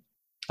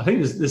 I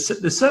think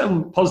there's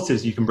certain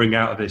positives you can bring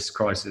out of this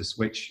crisis,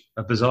 which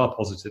are bizarre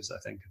positives, I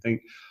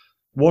think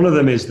one of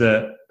them is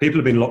that people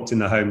have been locked in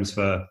their homes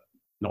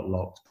not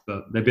locked,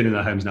 but they've been in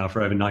their homes now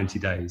for over 90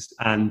 days.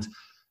 And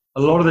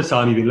a lot of the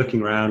time you've been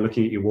looking around,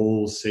 looking at your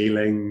walls,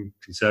 ceiling,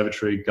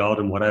 conservatory,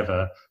 garden,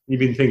 whatever. You've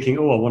been thinking,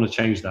 I want to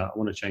change that.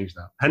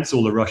 Hence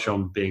all the rush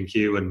on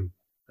B&Q and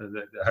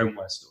the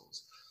homeware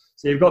stores.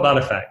 So you've got that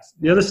effect.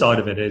 The other side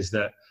of it is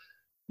that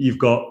you've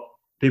got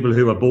people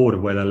who are bored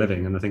of where they're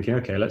living and they're thinking,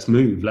 okay, let's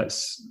move.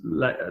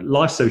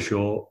 Life's so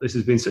short. This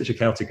has been such a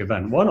chaotic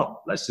event. Why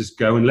not? Let's just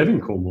go and live in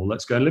Cornwall.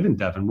 Let's go and live in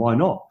Devon. Why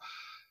not?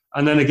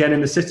 And then again,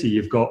 in the city,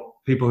 you've got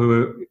people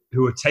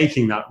who are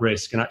taking that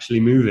risk and actually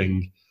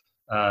moving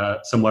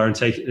somewhere and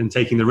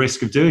taking the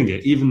risk of doing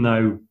it, even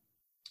though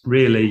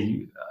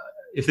really,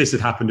 if this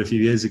had happened a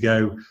few years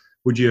ago,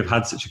 would you have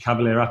had such a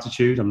cavalier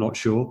attitude? I'm not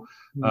sure.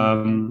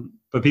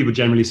 But people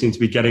generally seem to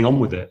be getting on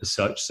with it as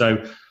such. So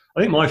I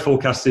think my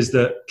forecast is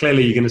that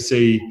clearly you're going to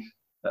see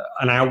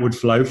an outward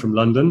flow from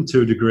London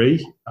to a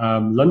degree.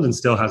 London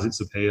still has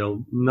its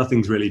appeal.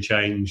 Nothing's really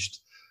changed.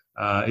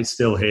 It's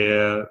still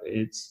here.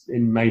 It's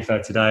in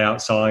Mayfair today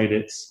outside.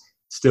 It's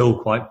still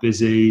quite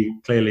busy.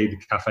 Clearly the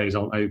cafes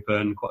aren't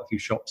open. Quite a few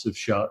shops have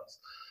shut.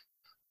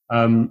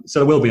 So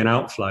there will be an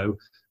outflow.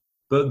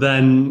 But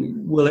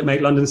then will it make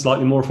London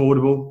slightly more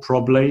affordable?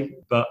 Probably.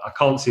 But I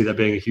can't see there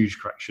being a huge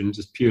correction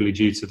just purely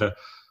due to the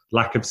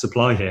lack of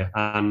supply here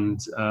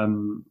and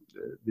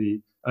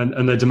the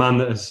demand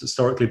that has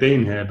historically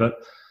been here. But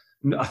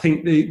I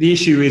think the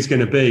issue is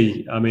going to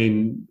be, I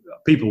mean,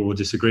 people will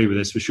disagree with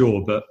this for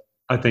sure, but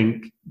I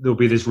think there'll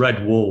be this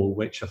red wall,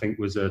 which I think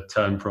was a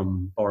term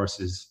from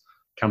Boris's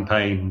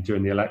campaign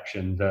during the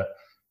election, that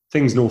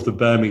things north of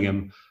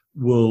Birmingham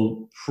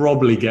will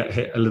probably get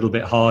hit a little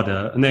bit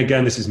harder. And then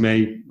again, this is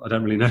me, I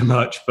don't really know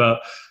much,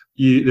 but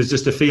there's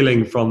just a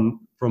feeling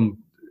from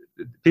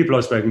people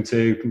I've spoken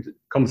to,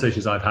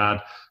 conversations I've had,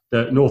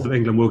 that north of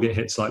England will get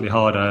hit slightly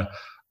harder.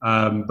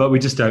 But we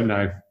just don't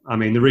know. I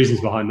mean, the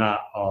reasons behind that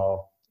are,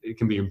 it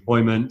can be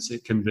employment,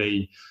 it can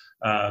be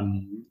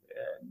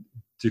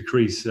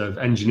decrease of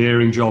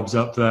engineering jobs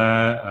up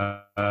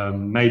there,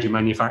 major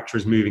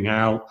manufacturers moving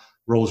out.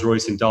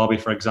 Rolls-Royce in Derby,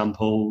 for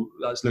example,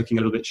 that's looking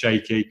a little bit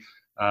shaky.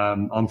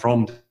 I'm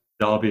from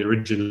Derby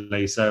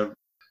originally. So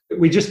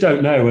we just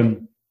don't know.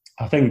 And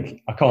I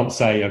think I can't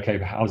say, okay,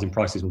 housing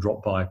prices will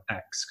drop by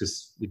X,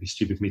 because it'd be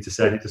stupid for me to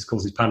say, and it just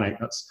causes panic.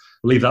 We'll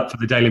leave that for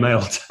the Daily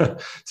Mail to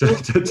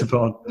put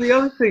on. The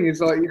other thing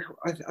is, like,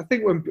 I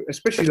think when,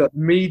 especially like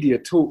media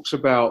talks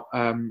about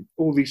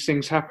all these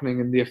things happening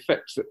and the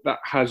effects that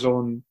has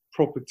on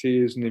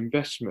property as an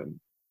investment,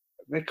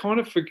 they kind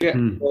of forget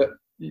that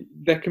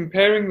they're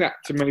comparing that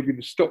to maybe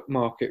the stock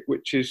market,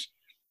 which is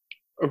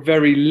a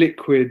very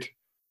liquid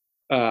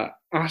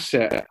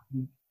asset.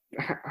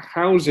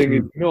 Housing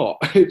is not.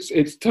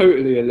 It's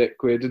totally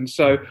illiquid, and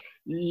so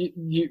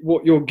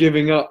what you're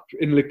giving up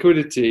in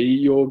liquidity,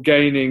 you're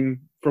gaining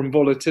from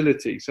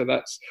volatility. So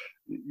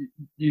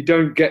you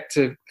don't get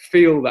to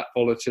feel that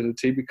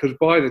volatility, because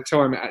by the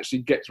time it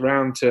actually gets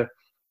round to,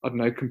 I don't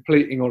know,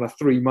 completing on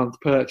a 3-month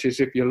purchase,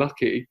 if you're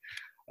lucky,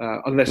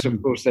 unless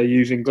of course they're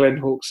using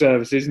Glenhawk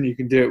services and you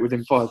can do it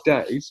within 5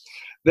 days,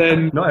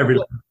 then not every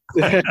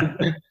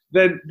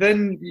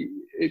then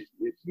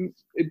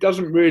it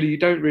doesn't really, you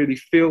don't really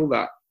feel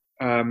that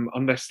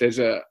unless there's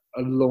a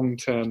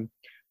long-term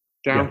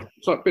down. Yeah.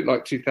 It's like a bit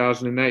like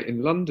 2008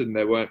 in London.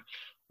 There weren't,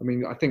 I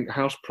mean, I think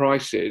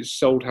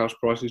sold house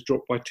prices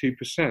dropped by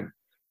 2%,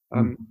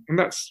 and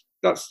that's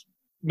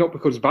not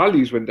because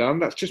values went down.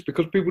 That's just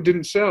because people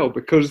didn't sell,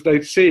 because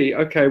they see,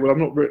 okay, well,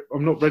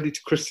 I'm not ready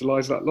to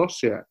crystallise that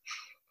loss yet.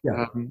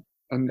 Yeah.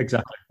 And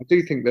exactly. I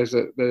do think there's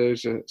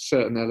a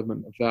certain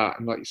element of that,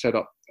 and like you said,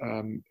 up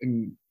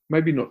in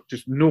maybe not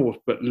just north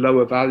but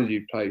lower value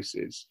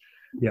places,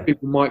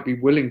 people might be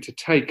willing to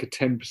take a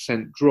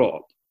 10%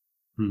 drop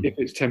if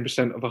it's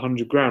 10% of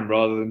 100 grand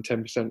rather than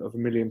 10% of £1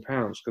 million,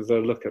 because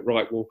they'll look at,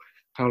 right, well,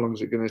 how long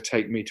is it going to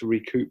take me to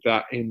recoup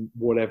that in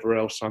whatever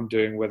else I'm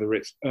doing, whether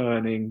it's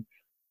earning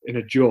in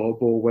a job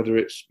or whether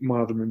it's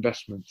my other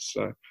investments.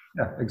 So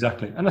yeah,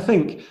 exactly. And I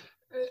think,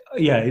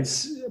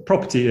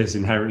 property is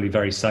inherently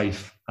very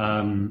safe.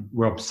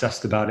 We're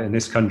obsessed about it in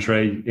this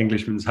country.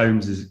 Englishman's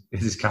homes is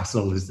his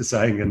castle, is the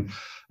saying, and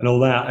all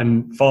that,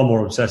 and far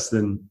more obsessed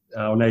than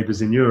our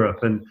neighbours in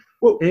Europe. And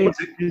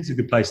it's a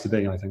good place to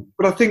be, I think.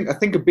 But I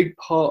think a big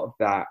part of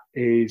that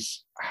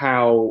is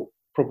how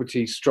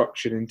property is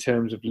structured in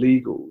terms of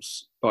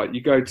legals. Like, you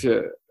go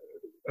to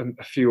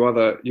a few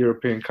other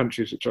European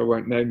countries, which I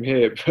won't name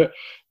here, but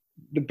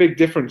the big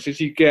difference is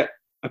you get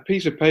a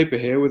piece of paper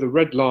here with a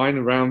red line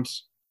around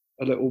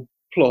a little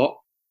plot,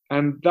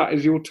 and that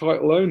is your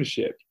title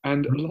ownership.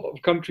 And a lot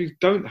of countries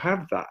don't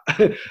have that.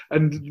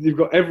 And you've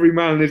got every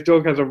man and his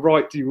dog has a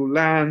right to your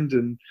land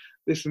and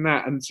this and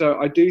that. And so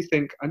I do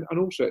think, and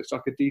also it's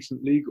like a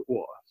decent legal,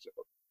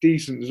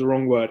 decent is the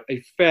wrong word,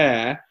 a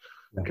fair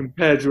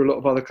compared to a lot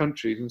of other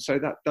countries. And so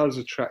that does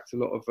attract a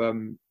lot of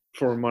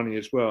foreign money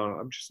as well.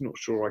 I'm just not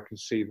sure I can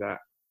see that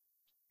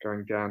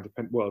going down,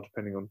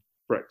 depending on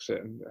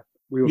Brexit. And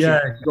we also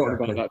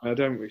forgotten about that now,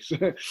 don't we?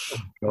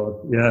 God,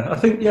 yeah, I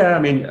think, I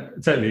mean, I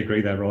totally agree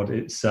there, Rod.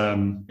 It's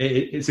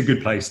a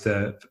good place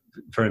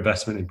for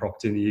investment in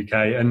property in the UK.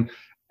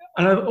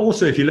 And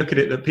also, if you look at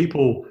it, that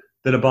people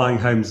that are buying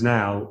homes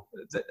now,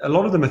 a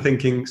lot of them are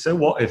thinking, so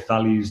what if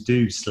values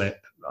do slip?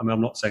 I mean,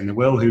 I'm not saying they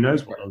will, who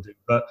knows what they'll do.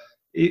 But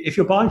if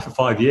you're buying for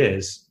 5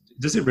 years,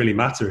 does it really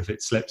matter if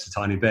it slips a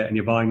tiny bit and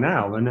you're buying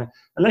now? And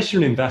unless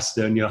you're an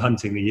investor and you're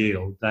hunting the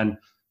yield, then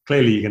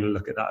clearly you're going to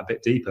look at that a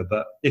bit deeper.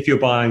 But if you're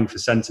buying for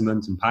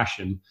sentiment and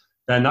passion,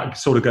 then that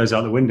sort of goes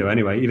out the window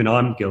anyway. Even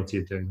I'm guilty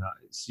of doing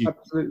that.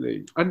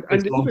 Absolutely. And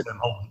long-term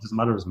hold, it doesn't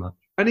matter as much.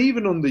 And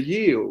even on the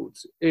yield,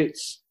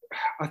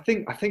 I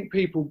think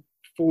people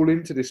fall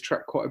into this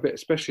trap quite a bit,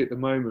 especially at the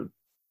moment,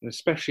 and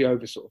especially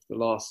over sort of the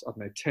last,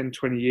 10,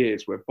 20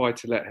 years, where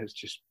buy-to-let has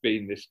just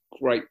been this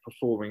great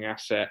performing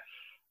asset.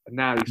 And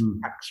now these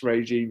tax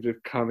regimes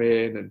have come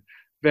in and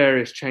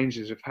various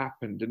changes have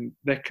happened, and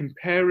they're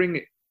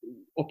comparing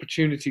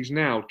opportunities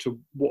now to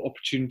what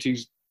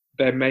opportunities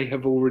there may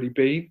have already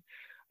been.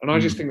 And I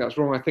just think that's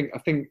wrong. I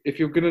think if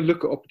you're going to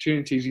look at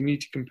opportunities, you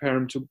need to compare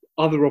them to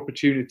other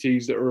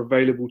opportunities that are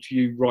available to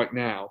you right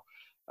now.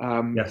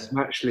 Yes. And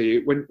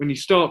actually, when you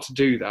start to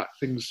do that,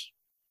 things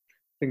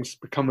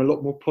become a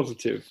lot more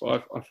positive, I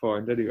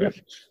find, anyway.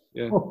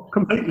 Yeah. Well,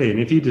 completely.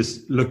 And if you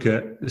just look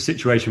at the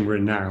situation we're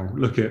in now,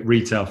 look at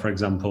retail, for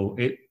example,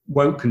 it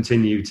won't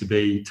continue to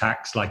be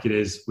taxed like it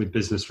is with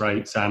business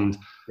rates, and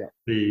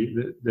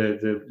the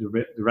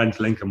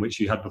rental income which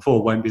you had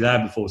before won't be there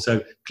before.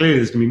 So clearly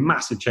there's going to be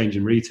massive change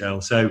in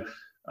retail. So,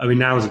 I mean,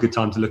 now is a good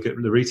time to look at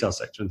the retail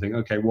sector and think,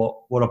 okay,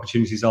 what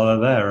opportunities are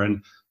there?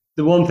 And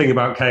the one thing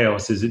about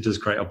chaos is it does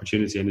create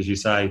opportunity. And as you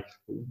say,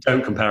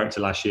 don't compare it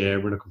to last year.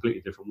 We're in a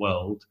completely different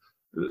world.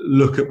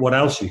 Look at what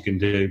else you can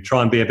do.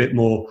 Try and be a bit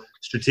more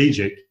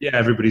strategic. Yeah,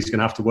 everybody's going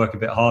to have to work a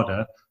bit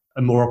harder,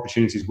 and more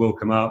opportunities will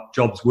come up.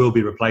 Jobs will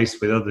be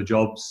replaced with other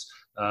jobs,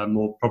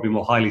 probably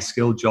more highly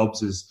skilled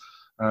jobs, as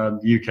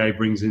the UK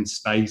brings in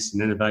space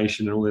and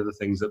innovation and all the other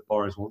things that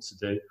Boris wants to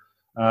do.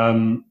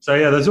 So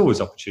yeah, there's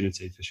always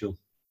opportunity for sure.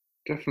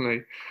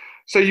 Definitely.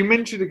 So you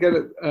mentioned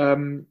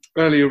again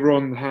earlier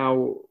on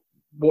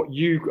what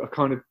you are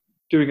kind of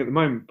doing at the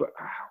moment, but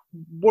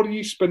what are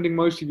you spending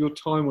most of your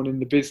time on in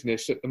the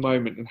business at the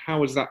moment, and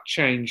how has that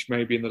changed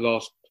maybe in the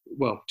last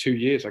 2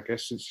 years, I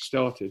guess, since you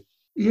started?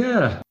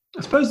 Yeah,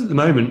 I suppose at the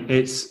moment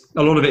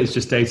a lot of it is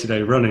just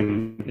day-to-day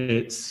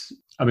running.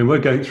 We're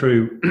going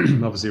through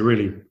obviously a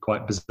really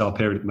quite bizarre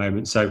period at the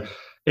moment. So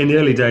in the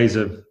early days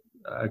of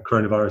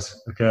coronavirus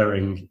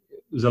occurring, there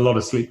was a lot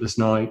of sleepless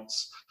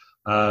nights.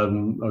 I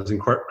was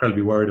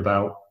incredibly worried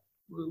about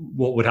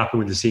what would happen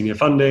with the senior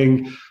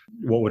funding,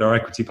 what would our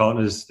equity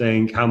partners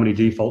think, how many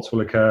defaults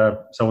will occur,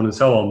 so on and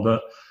so on.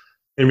 But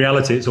in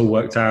reality, it's all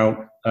worked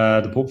out.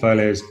 The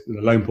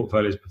loan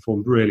portfolios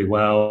performed really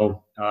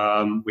well.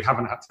 We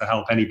haven't had to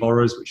help any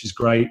borrowers, which is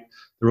great.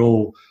 They're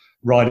all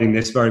riding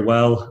this very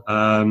well.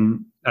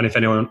 And if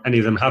any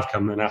of them have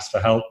come and asked for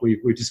help,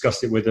 we've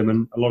discussed it with them,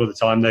 and a lot of the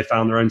time they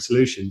found their own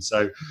solution.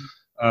 So,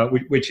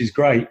 which is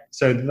great.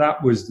 So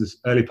that was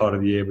the early part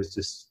of the year, was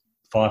just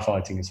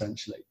firefighting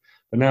essentially.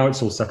 But now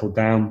it's all settled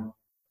down.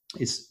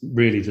 It's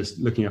really just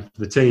looking after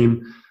the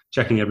team,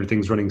 checking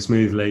everything's running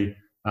smoothly,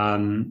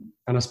 and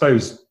I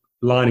suppose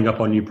lining up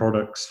on new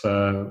products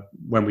for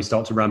when we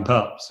start to ramp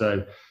up.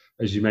 So,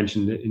 as you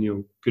mentioned in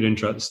your good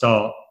intro at the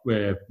start,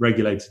 we're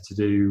regulated to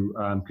do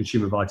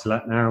consumer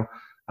buy-to-let now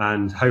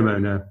and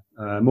homeowner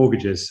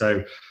mortgages.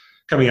 So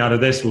coming out of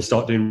this, we'll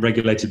start doing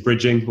regulated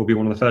bridging. Will be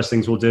one of the first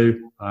things we'll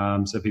do.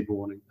 So people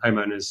wanting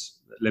homeowners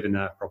that live in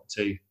their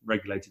property,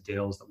 regulated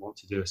deals that want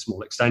to do a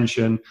small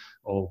extension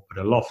or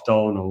put a loft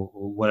on or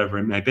whatever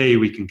it may be,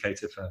 we can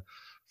cater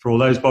for all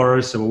those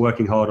borrowers. So we're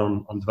working hard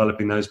on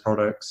developing those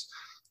products.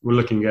 We're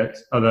looking at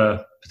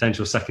other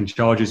potential second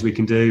charges we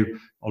can do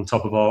on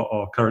top of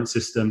our current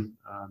system,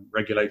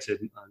 regulated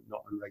and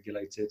not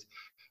unregulated.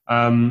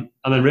 And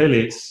then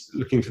really it's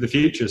looking for the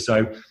future.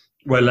 So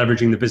we're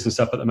leveraging the business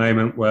up at the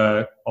moment.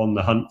 We're on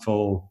the hunt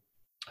for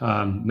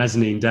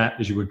mezzanine debt,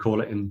 as you would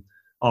call it in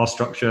our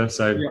structure.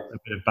 So a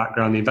bit of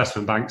background, the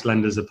investment banks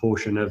lend us a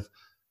portion of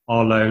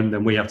our loan,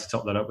 then we have to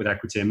top that up with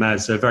equity and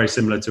mezz. So very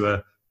similar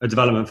to a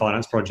development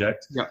finance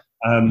project.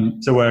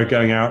 So we're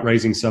going out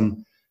raising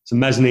some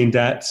mezzanine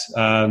debt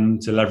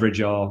to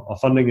leverage our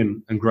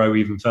funding and grow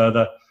even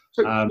further.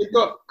 So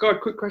got a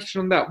quick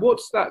question on that. What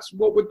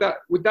would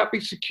that be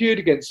secured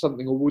against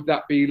something, or would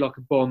that be like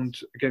a bond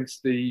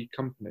against the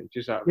company?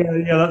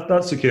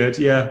 That's secured.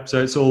 Yeah,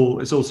 so it's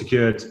all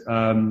secured.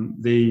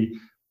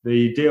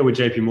 The deal with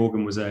JP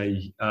Morgan was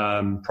a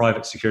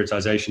private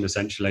securitization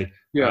essentially.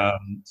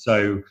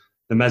 So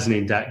the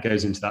mezzanine debt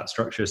goes into that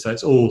structure. So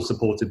it's all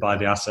supported by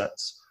the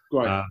assets.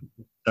 Right.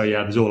 So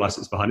yeah, there's all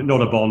assets behind it,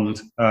 not a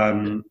bond.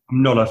 I'm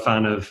not a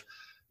fan of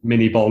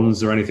mini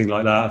bonds or anything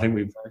like that. I think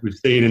we've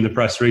seen in the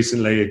press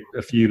recently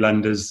a few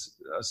lenders,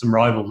 some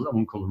rivals. I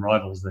won't call them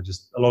rivals. They're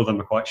just, a lot of them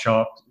are quite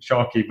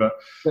sharky, but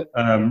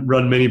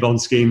run mini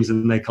bond schemes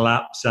and they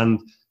collapse. And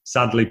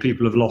sadly,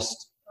 people have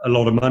lost a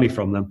lot of money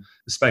from them,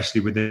 especially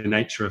with the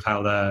nature of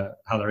how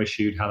they're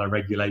issued, how they're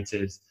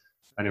regulated.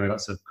 Anyway,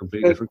 that's a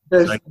completely different.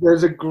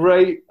 There's a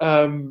great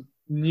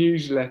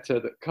newsletter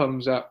that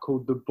comes out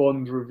called the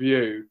Bond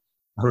Review.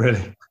 Oh,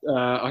 really?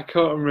 I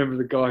can't remember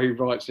the guy who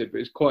writes it, but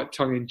it's quite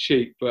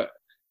tongue-in-cheek. But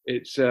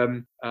it's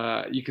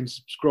you can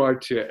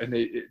subscribe to it, and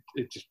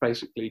it just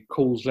basically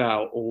calls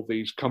out all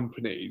these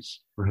companies.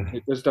 Really?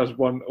 It just does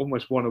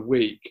almost one a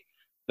week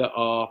that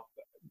are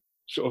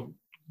sort of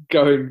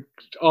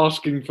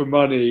asking for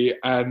money,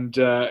 and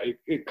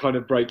it kind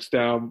of breaks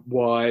down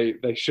why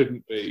they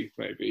shouldn't be,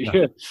 maybe.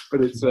 Yeah.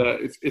 But it's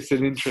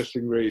an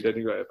interesting read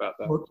anyway about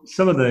that. Well,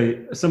 some of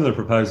the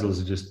proposals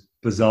are just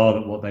bizarre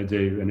at what they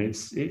do, and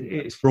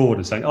it's fraud.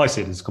 I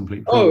see it as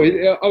complete fraud.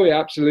 Yeah,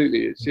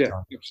 absolutely. It's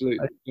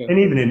absolutely. Yeah. And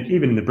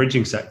even in the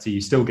bridging sector,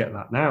 you still get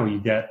that now.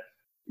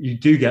 You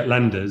do get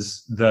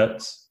lenders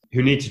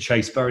who need to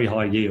chase very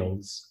high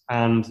yields,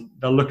 and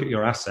they'll look at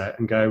your asset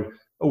and go,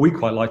 "Oh, we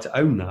quite like to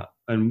own that,"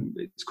 and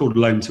it's called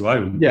loan to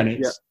own. Yeah, and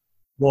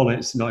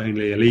it's not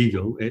only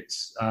illegal,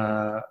 it's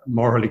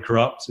morally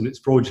corrupt and it's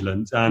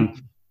fraudulent. And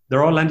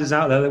there are lenders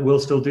out there that will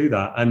still do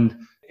that, and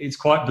it's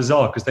quite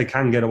bizarre because they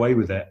can get away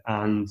with it,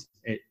 and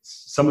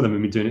some of them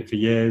have been doing it for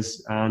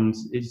years, and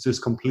it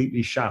just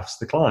completely shafts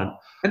the client,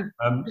 and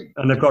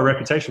they've got a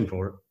reputation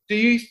for it. Do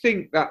you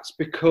think that's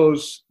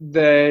because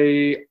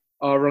they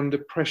are under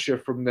pressure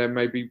from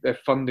their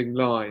funding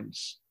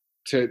lines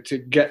to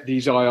get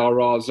these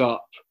IRRs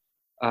up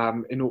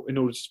in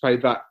order to pay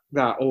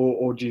that,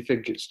 or do you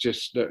think it's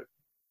just that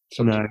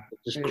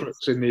just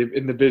crooks in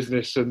the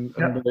business and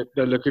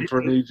they're looking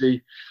for an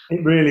easy?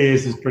 It really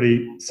is as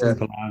pretty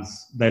simple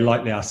as they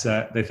like the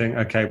asset. They think,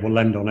 okay, we'll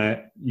lend on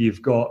it.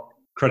 You've got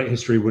credit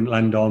history, wouldn't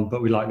lend on,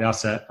 but we like the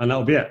asset, and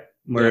that'll be it.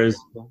 Whereas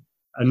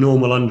a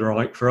normal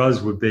underwrite for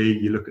us would be,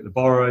 you look at the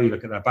borrower, you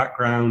look at their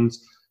background,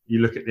 you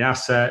look at the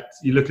asset,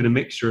 you look at a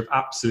mixture of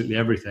absolutely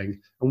everything.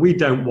 And we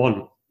don't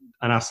want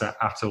an asset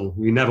at all.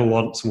 We never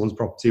want someone's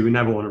property. We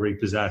never want to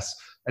repossess.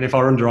 And if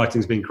our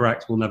underwriting's been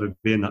correct, we'll never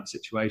be in that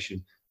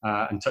situation.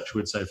 And touch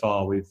wood, so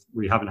far we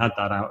haven't had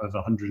that out of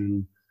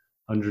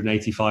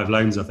 185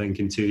 loans, I think,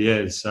 in 2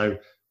 years. So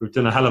we've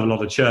done a hell of a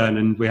lot of churn,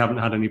 and we haven't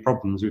had any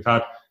problems. We've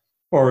had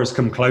borrowers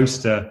come close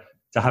to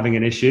to having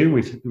an issue.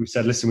 We've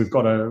said, listen, we've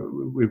got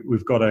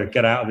to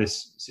get out of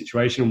this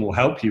situation, and we'll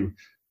help you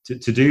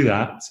to do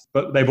that.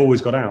 But they've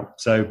always got out.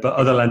 So, but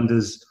other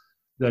lenders,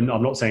 then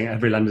I'm not saying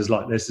every lender's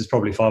like this. There's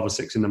probably 5 or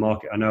 6 in the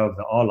market I know of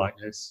that are like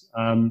this,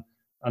 and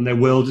they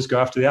will just go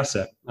after the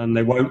asset, and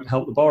they won't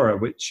help the borrower,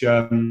 which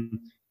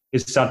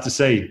is sad to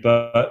see.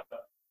 But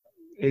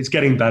it's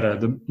getting better.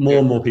 The more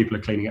and more people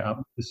are cleaning it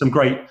up. There's some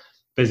great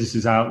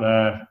businesses out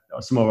there.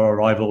 Some of our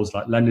rivals,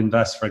 like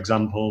LendInvest, for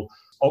example,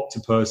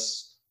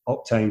 Octopus,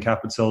 Octane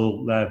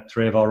Capital. They're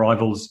 3 of our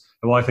rivals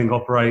who I think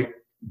operate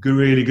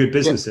really good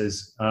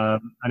businesses.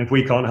 And if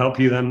we can't help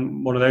you,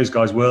 then one of those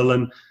guys will.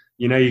 And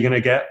you're going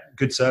to get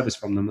good service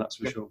from them. That's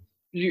for sure.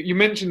 You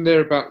mentioned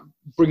there about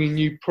bringing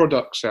new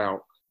products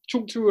out.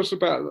 Talk to us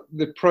about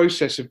the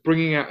process of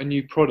bringing out a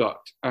new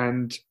product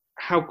and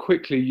how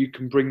quickly you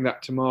can bring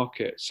that to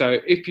market. So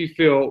if you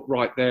feel,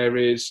 right, there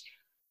is,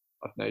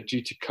 I don't know,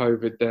 due to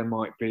COVID, there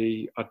might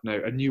be, I don't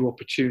know, a new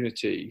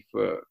opportunity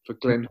for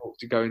Glenhawk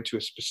to go into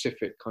a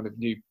specific kind of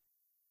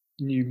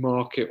new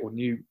market or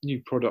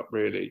new product,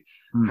 really.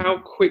 How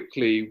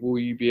quickly will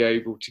you be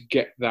able to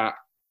get that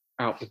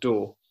out the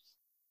door?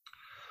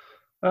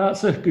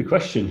 That's a good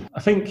question. I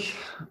think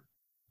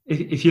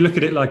if you look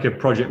at it like a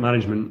project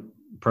management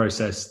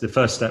process, the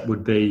first step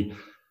would be,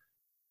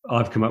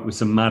 I've come up with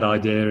some mad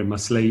idea in my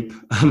sleep,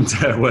 and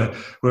we're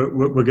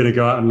going to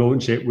go out and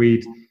launch it.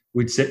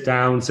 We'd sit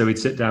down. So we'd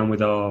sit down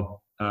with our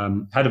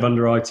head of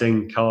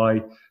underwriting,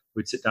 Kai.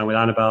 We'd sit down with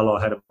Annabelle,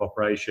 our head of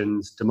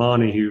operations,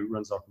 Damani, who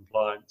runs our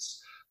compliance,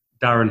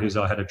 Darren, who's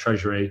our head of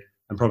treasury,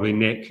 and probably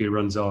Nick, who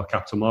runs our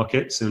capital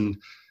markets. And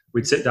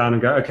we'd sit down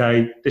and go,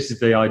 okay, this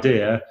is the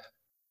idea.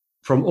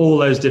 From all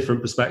those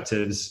different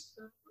perspectives,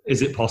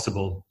 is it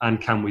possible, and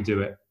can we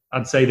do it?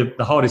 I'd say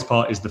the hardest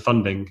part is the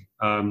funding,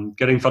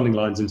 getting funding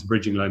lines into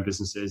bridging loan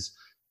businesses.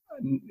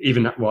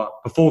 Even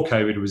before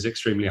COVID was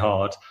extremely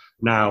hard.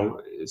 Now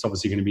it's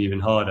obviously going to be even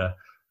harder.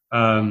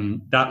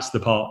 That's the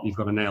part you've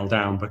got to nail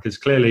down, because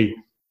clearly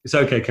it's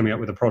okay coming up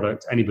with a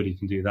product. Anybody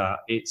can do that.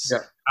 It's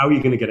how are you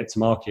going to get it to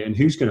market, and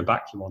who's going to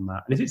back you on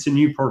that? And if it's a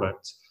new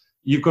product,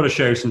 you've got to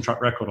show some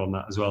track record on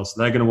that as well. So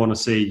they're going to want to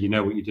see,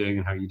 what you're doing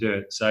and how you do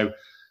it. So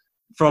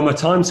from a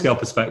timescale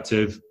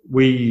perspective,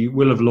 we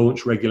will have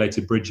launched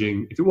regulated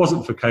bridging. If it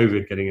wasn't for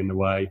COVID getting in the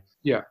way,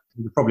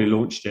 we've probably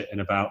launched it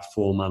in about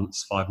 4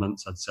 months, 5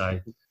 months, I'd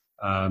say.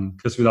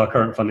 Because with our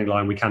current funding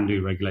line, we can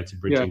do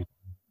regulated bridging.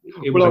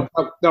 Well,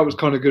 that was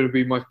kind of going to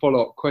be my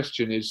follow-up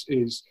question is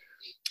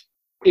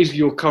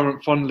your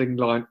current funding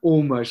line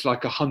almost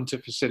like a hunter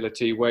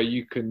facility where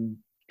you can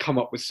come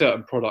up with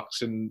certain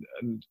products and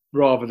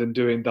rather than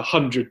doing the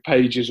 100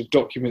 pages of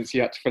documents you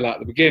had to fill out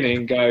at the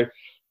beginning, go,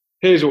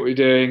 here's what we're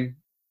doing.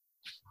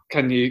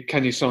 Can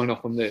you sign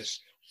off on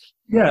this?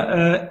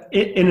 Yeah,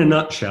 in a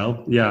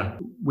nutshell,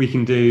 we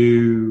can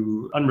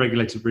do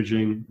unregulated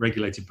bridging,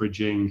 regulated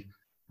bridging,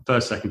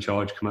 first, second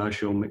charge,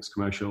 commercial, mixed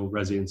commercial,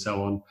 resi, and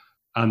so on.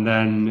 And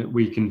then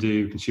we can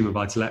do consumer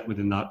buy-to-let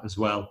within that as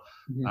well.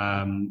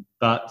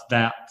 But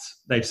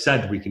they've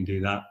said we can do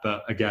that.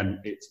 But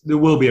again, there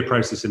will be a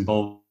process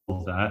involved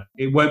there.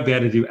 It won't be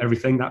able to do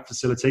everything, that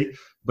facility,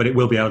 but it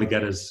will be able to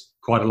get us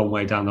quite a long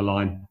way down the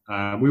line.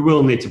 We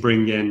will need to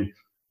bring in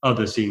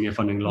other senior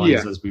funding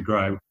lines as we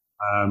grow,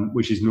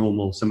 which is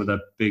normal. Some of the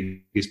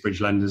biggest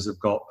bridge lenders have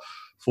got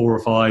 4 or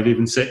 5,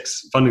 even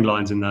 6 funding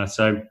lines in there.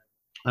 So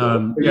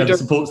the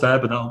support's there,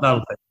 but that'll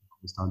take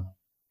this time.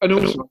 And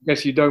also, I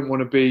guess you don't want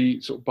to be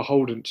sort of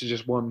beholden to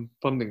just one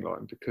funding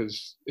line,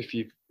 because if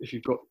you've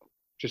got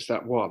just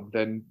that one,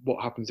 then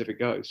what happens if it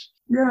goes?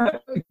 Yeah,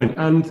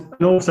 and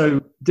also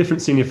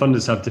different senior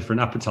funders have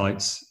different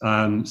appetites.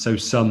 So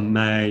some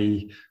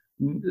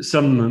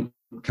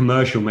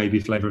commercial may be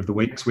flavour of the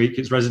week. This week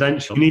it's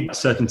residential. You need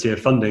certainty of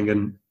funding,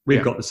 and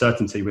we've got the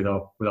certainty with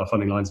our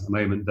funding lines at the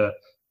moment that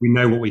we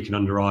know what we can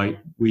underwrite.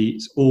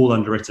 It's all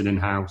underwritten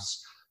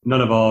in-house.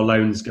 None of our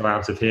loans go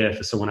out of here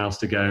for someone else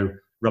to go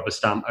rubber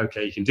stamp,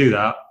 okay, you can do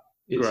that.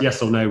 It's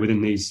yes or no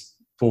within these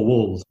 4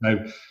 walls.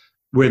 So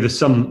with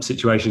some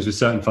situations with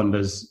certain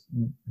funders,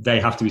 they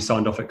have to be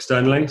signed off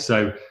externally.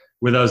 So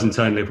with us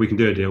internally, if we can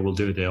do a deal, we'll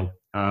do a deal,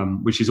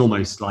 which is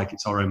almost like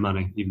it's our own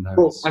money, even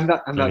though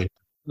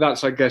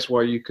that's, I guess,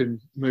 why you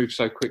can move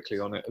so quickly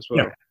on it as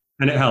well. Yeah,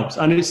 and it helps.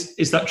 And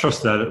it's that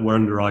trust there that we're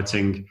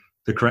underwriting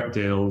the correct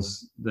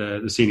deals.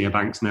 The senior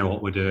banks know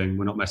what we're doing.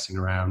 We're not messing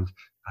around.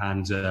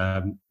 And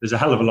there's a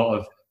hell of a lot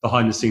of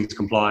behind-the-scenes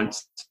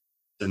compliance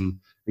and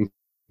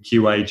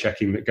QA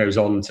checking that goes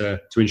on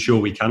to ensure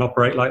we can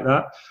operate like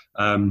that.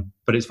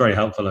 But it's very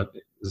helpful. As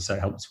I say,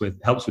 helps with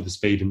the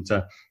speed, and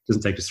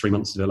doesn't take us 3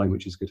 months to do a loan,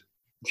 which is good.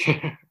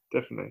 Yeah,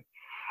 definitely.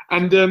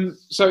 And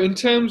so in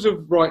terms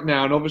of right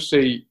now, and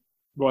obviously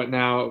right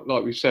now,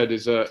 like we said,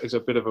 is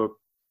a bit of a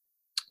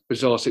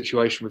bizarre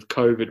situation with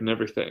COVID and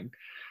everything.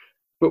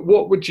 But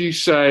what would you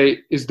say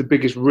is the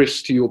biggest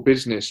risk to your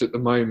business at the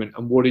moment,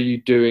 and what are you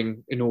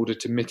doing in order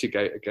to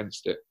mitigate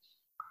against it?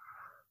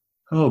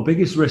 Oh,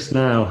 biggest risk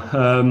now.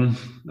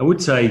 I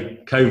would say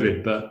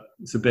COVID, but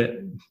it's a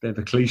bit of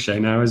a cliche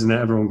now, isn't it?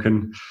 Everyone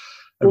can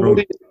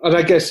And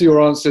I guess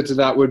your answer to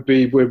that would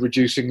be we're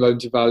reducing loan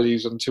to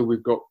values until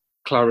we've got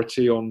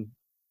clarity on.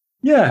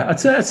 Yeah, I'd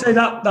say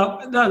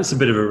that's a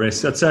bit of a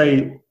risk. I'd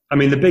say, I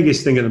mean, the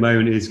biggest thing at the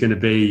moment is going to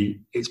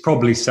be, it's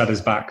probably set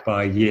us back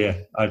by a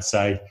year, I'd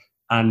say.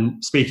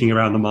 And speaking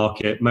around the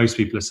market, most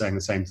people are saying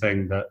the same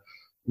thing, that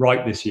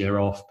write this year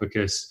off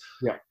because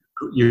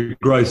your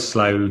growth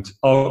slowed,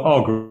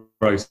 our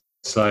growth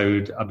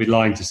slowed. I'd be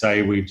lying to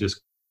say we've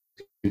just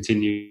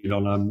continued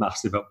on a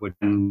massive upward.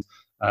 And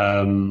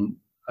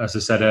as I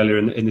said earlier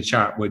in the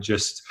chat, we're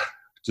just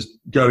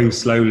going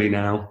slowly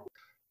now,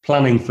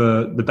 planning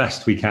for the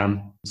best we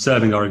can,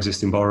 serving our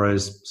existing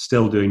borrowers,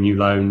 still doing new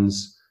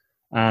loans,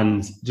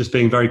 and just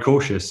being very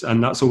cautious.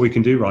 And that's all we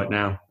can do right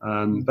now.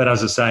 But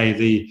as I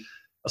say,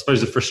 I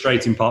suppose the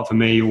frustrating part for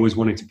me, always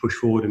wanting to push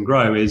forward and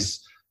grow, is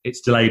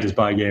it's delayed us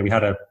by a year. We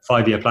had a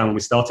 5-year plan when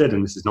we started,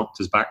 and this has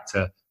knocked us back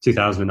to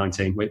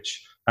 2019,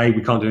 which, hey,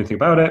 we can't do anything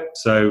about it.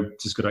 So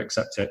just got to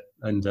accept it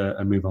and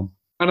move on.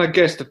 And I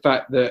guess the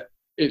fact that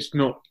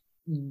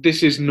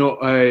this is not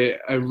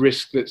a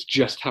risk that's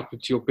just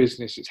happened to your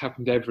business. It's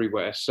happened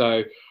everywhere.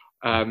 So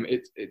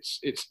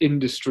it's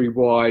industry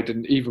wide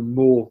and even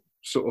more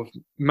sort of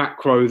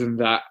macro than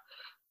that.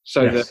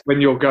 So that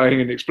when you're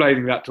going and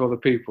explaining that to other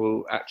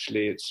people,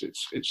 actually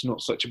it's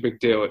not such a big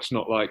deal. It's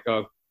not like,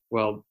 oh,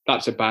 well,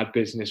 that's a bad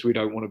business we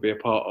don't want to be a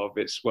part of.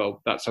 It's,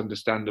 well, that's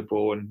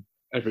understandable, and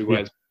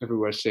everywhere's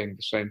seeing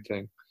the same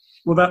thing.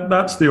 Well,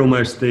 that's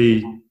almost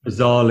the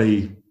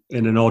bizarrely,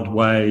 in an odd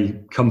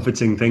way,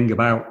 comforting thing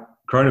about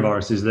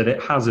coronavirus, is that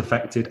it has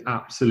affected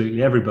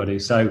absolutely everybody.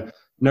 So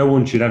no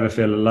one should ever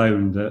feel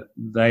alone that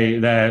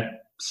they're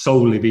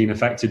solely being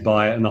affected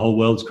by it and the whole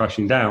world's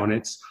crashing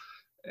down.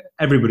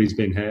 Everybody's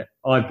been hit.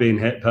 I've been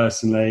hit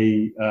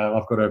personally.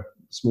 I've got a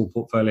small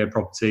portfolio of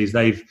properties.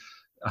 They've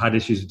had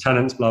issues with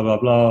tenants, blah, blah,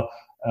 blah.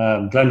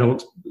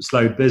 Glenhawk's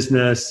slowed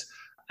business,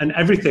 and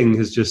everything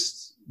has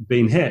just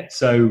been hit.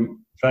 So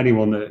for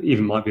anyone that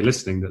even might be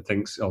listening that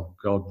thinks, oh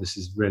God, this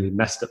has really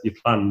messed up your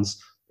plans,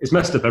 it's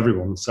messed up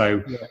everyone.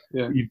 So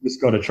you've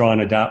just got to try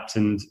and adapt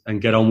and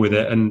get on with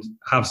it and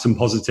have some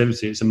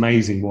positivity. It's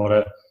amazing what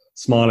a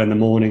smile in the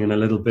morning and a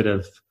little bit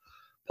of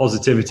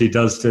positivity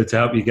does to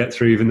help you get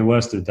through even the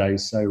worst of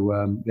days.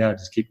 So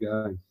just keep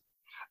going.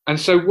 And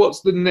so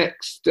what's the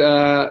next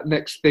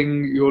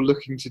thing you're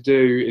looking to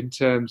do in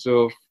terms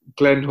of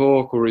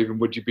Glenhawk, or even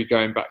would you be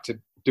going back to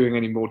doing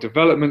any more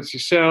developments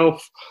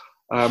yourself?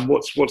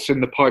 What's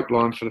in the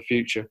pipeline for the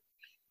future?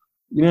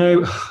 You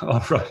know,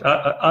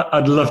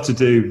 I'd love to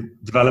do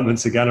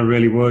developments again. I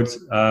really would.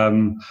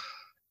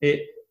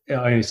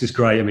 It's just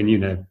great. I mean, you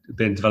know,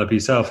 being a developer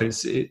yourself,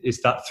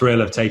 it's that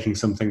thrill of taking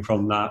something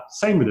from that.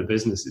 Same with a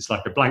business. It's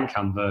like a blank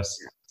canvas,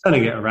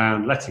 turning it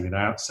around, letting it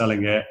out,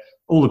 selling it,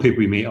 all the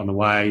people you meet on the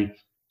way.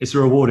 It's a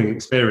rewarding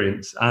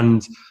experience.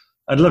 And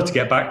I'd love to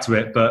get back to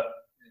it, but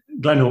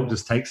Glenhawk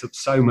just takes up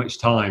so much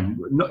time,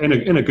 not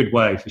in a good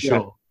way, for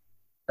sure.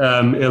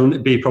 It'll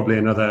be probably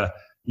another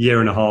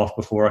year and a half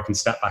before I can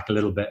step back a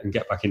little bit and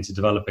get back into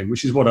developing,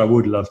 which is what I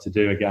would love to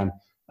do again.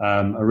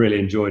 I really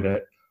enjoyed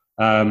it.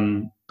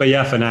 But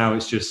yeah, for now,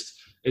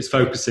 it's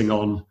focusing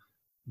on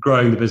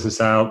growing the business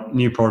out,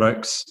 new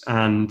products,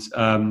 and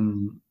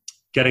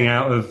getting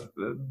out of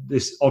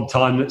this odd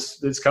time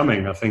that's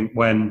coming. I think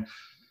when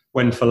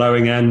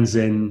furloughing ends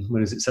in,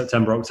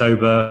 September,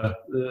 October,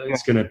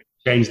 it's going to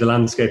change the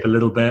landscape a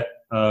little bit.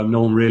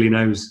 No one really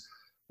knows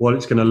what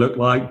it's going to look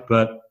like,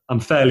 but I'm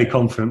fairly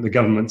confident the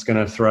government's going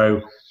to throw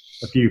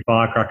a few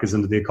firecrackers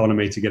into the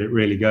economy to get it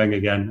really going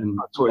again. And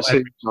that's what it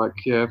seems like,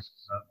 yeah.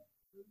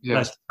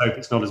 Let's hope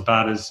it's not as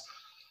bad as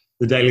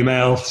the Daily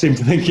Mail seem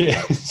to think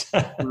it is.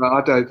 Well,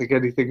 I don't think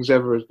anything's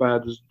ever as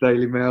bad as the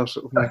Daily Mail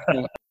sort of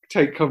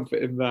take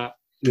comfort in that.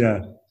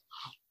 Yeah.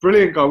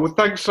 Brilliant, guy. Well,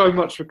 thanks so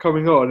much for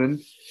coming on. And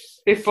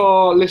if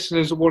our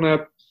listeners want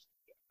to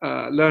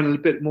learn a little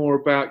bit more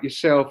about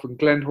yourself and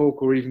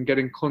Glenhawk, or even get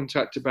in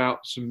contact about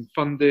some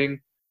funding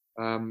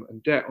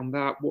and debt on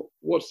that,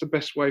 what's the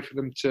best way for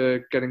them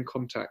to get in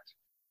contact?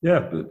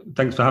 Yeah,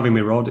 thanks for having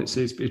me, Rod.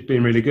 It's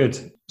been really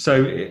good.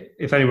 So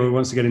if anyone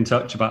wants to get in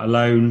touch about a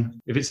loan,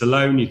 if it's a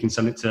loan, you can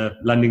send it to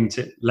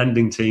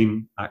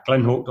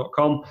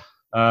lendingteam@glenhawk.com.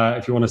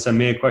 If you want to send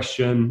me a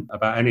question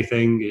about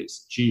anything,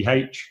 it's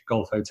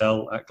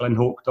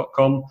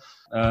golfhotel@glenhawk.com.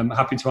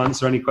 Happy to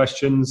answer any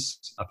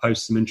questions. I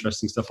post some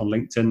interesting stuff on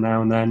LinkedIn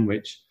now and then,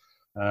 which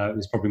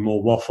is probably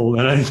more waffle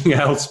than anything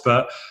else,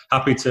 but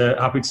happy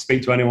to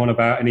speak to anyone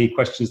about any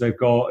questions they've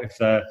got. If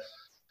they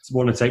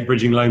want to take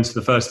bridging loans for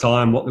the first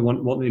time, what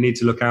they need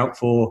to look out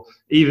for,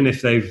 even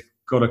if they've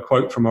got a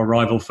quote from a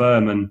rival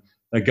firm and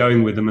they're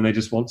going with them and they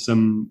just want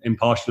some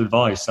impartial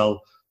advice,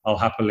 I'll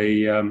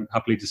happily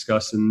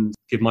discuss and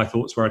give my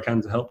thoughts where I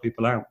can to help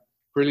people out.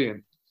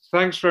 Brilliant.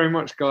 Thanks very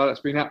much, Guy.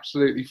 That's been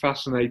absolutely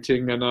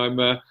fascinating, and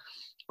I'm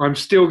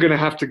still going to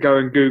have to go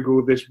and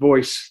Google this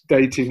voice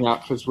dating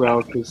app as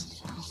well,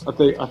 because I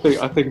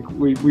think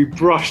we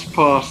brushed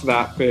past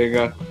that being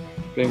a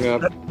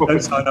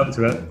don't sign up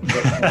to it.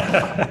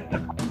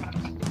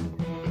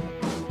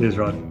 Cheers,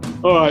 Rod.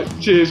 All right,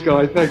 cheers,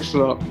 Guy. Thanks a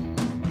lot.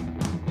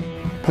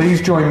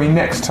 Please join me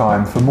next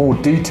time for more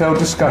detailed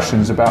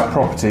discussions about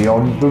property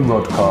on the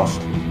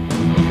Rodcast.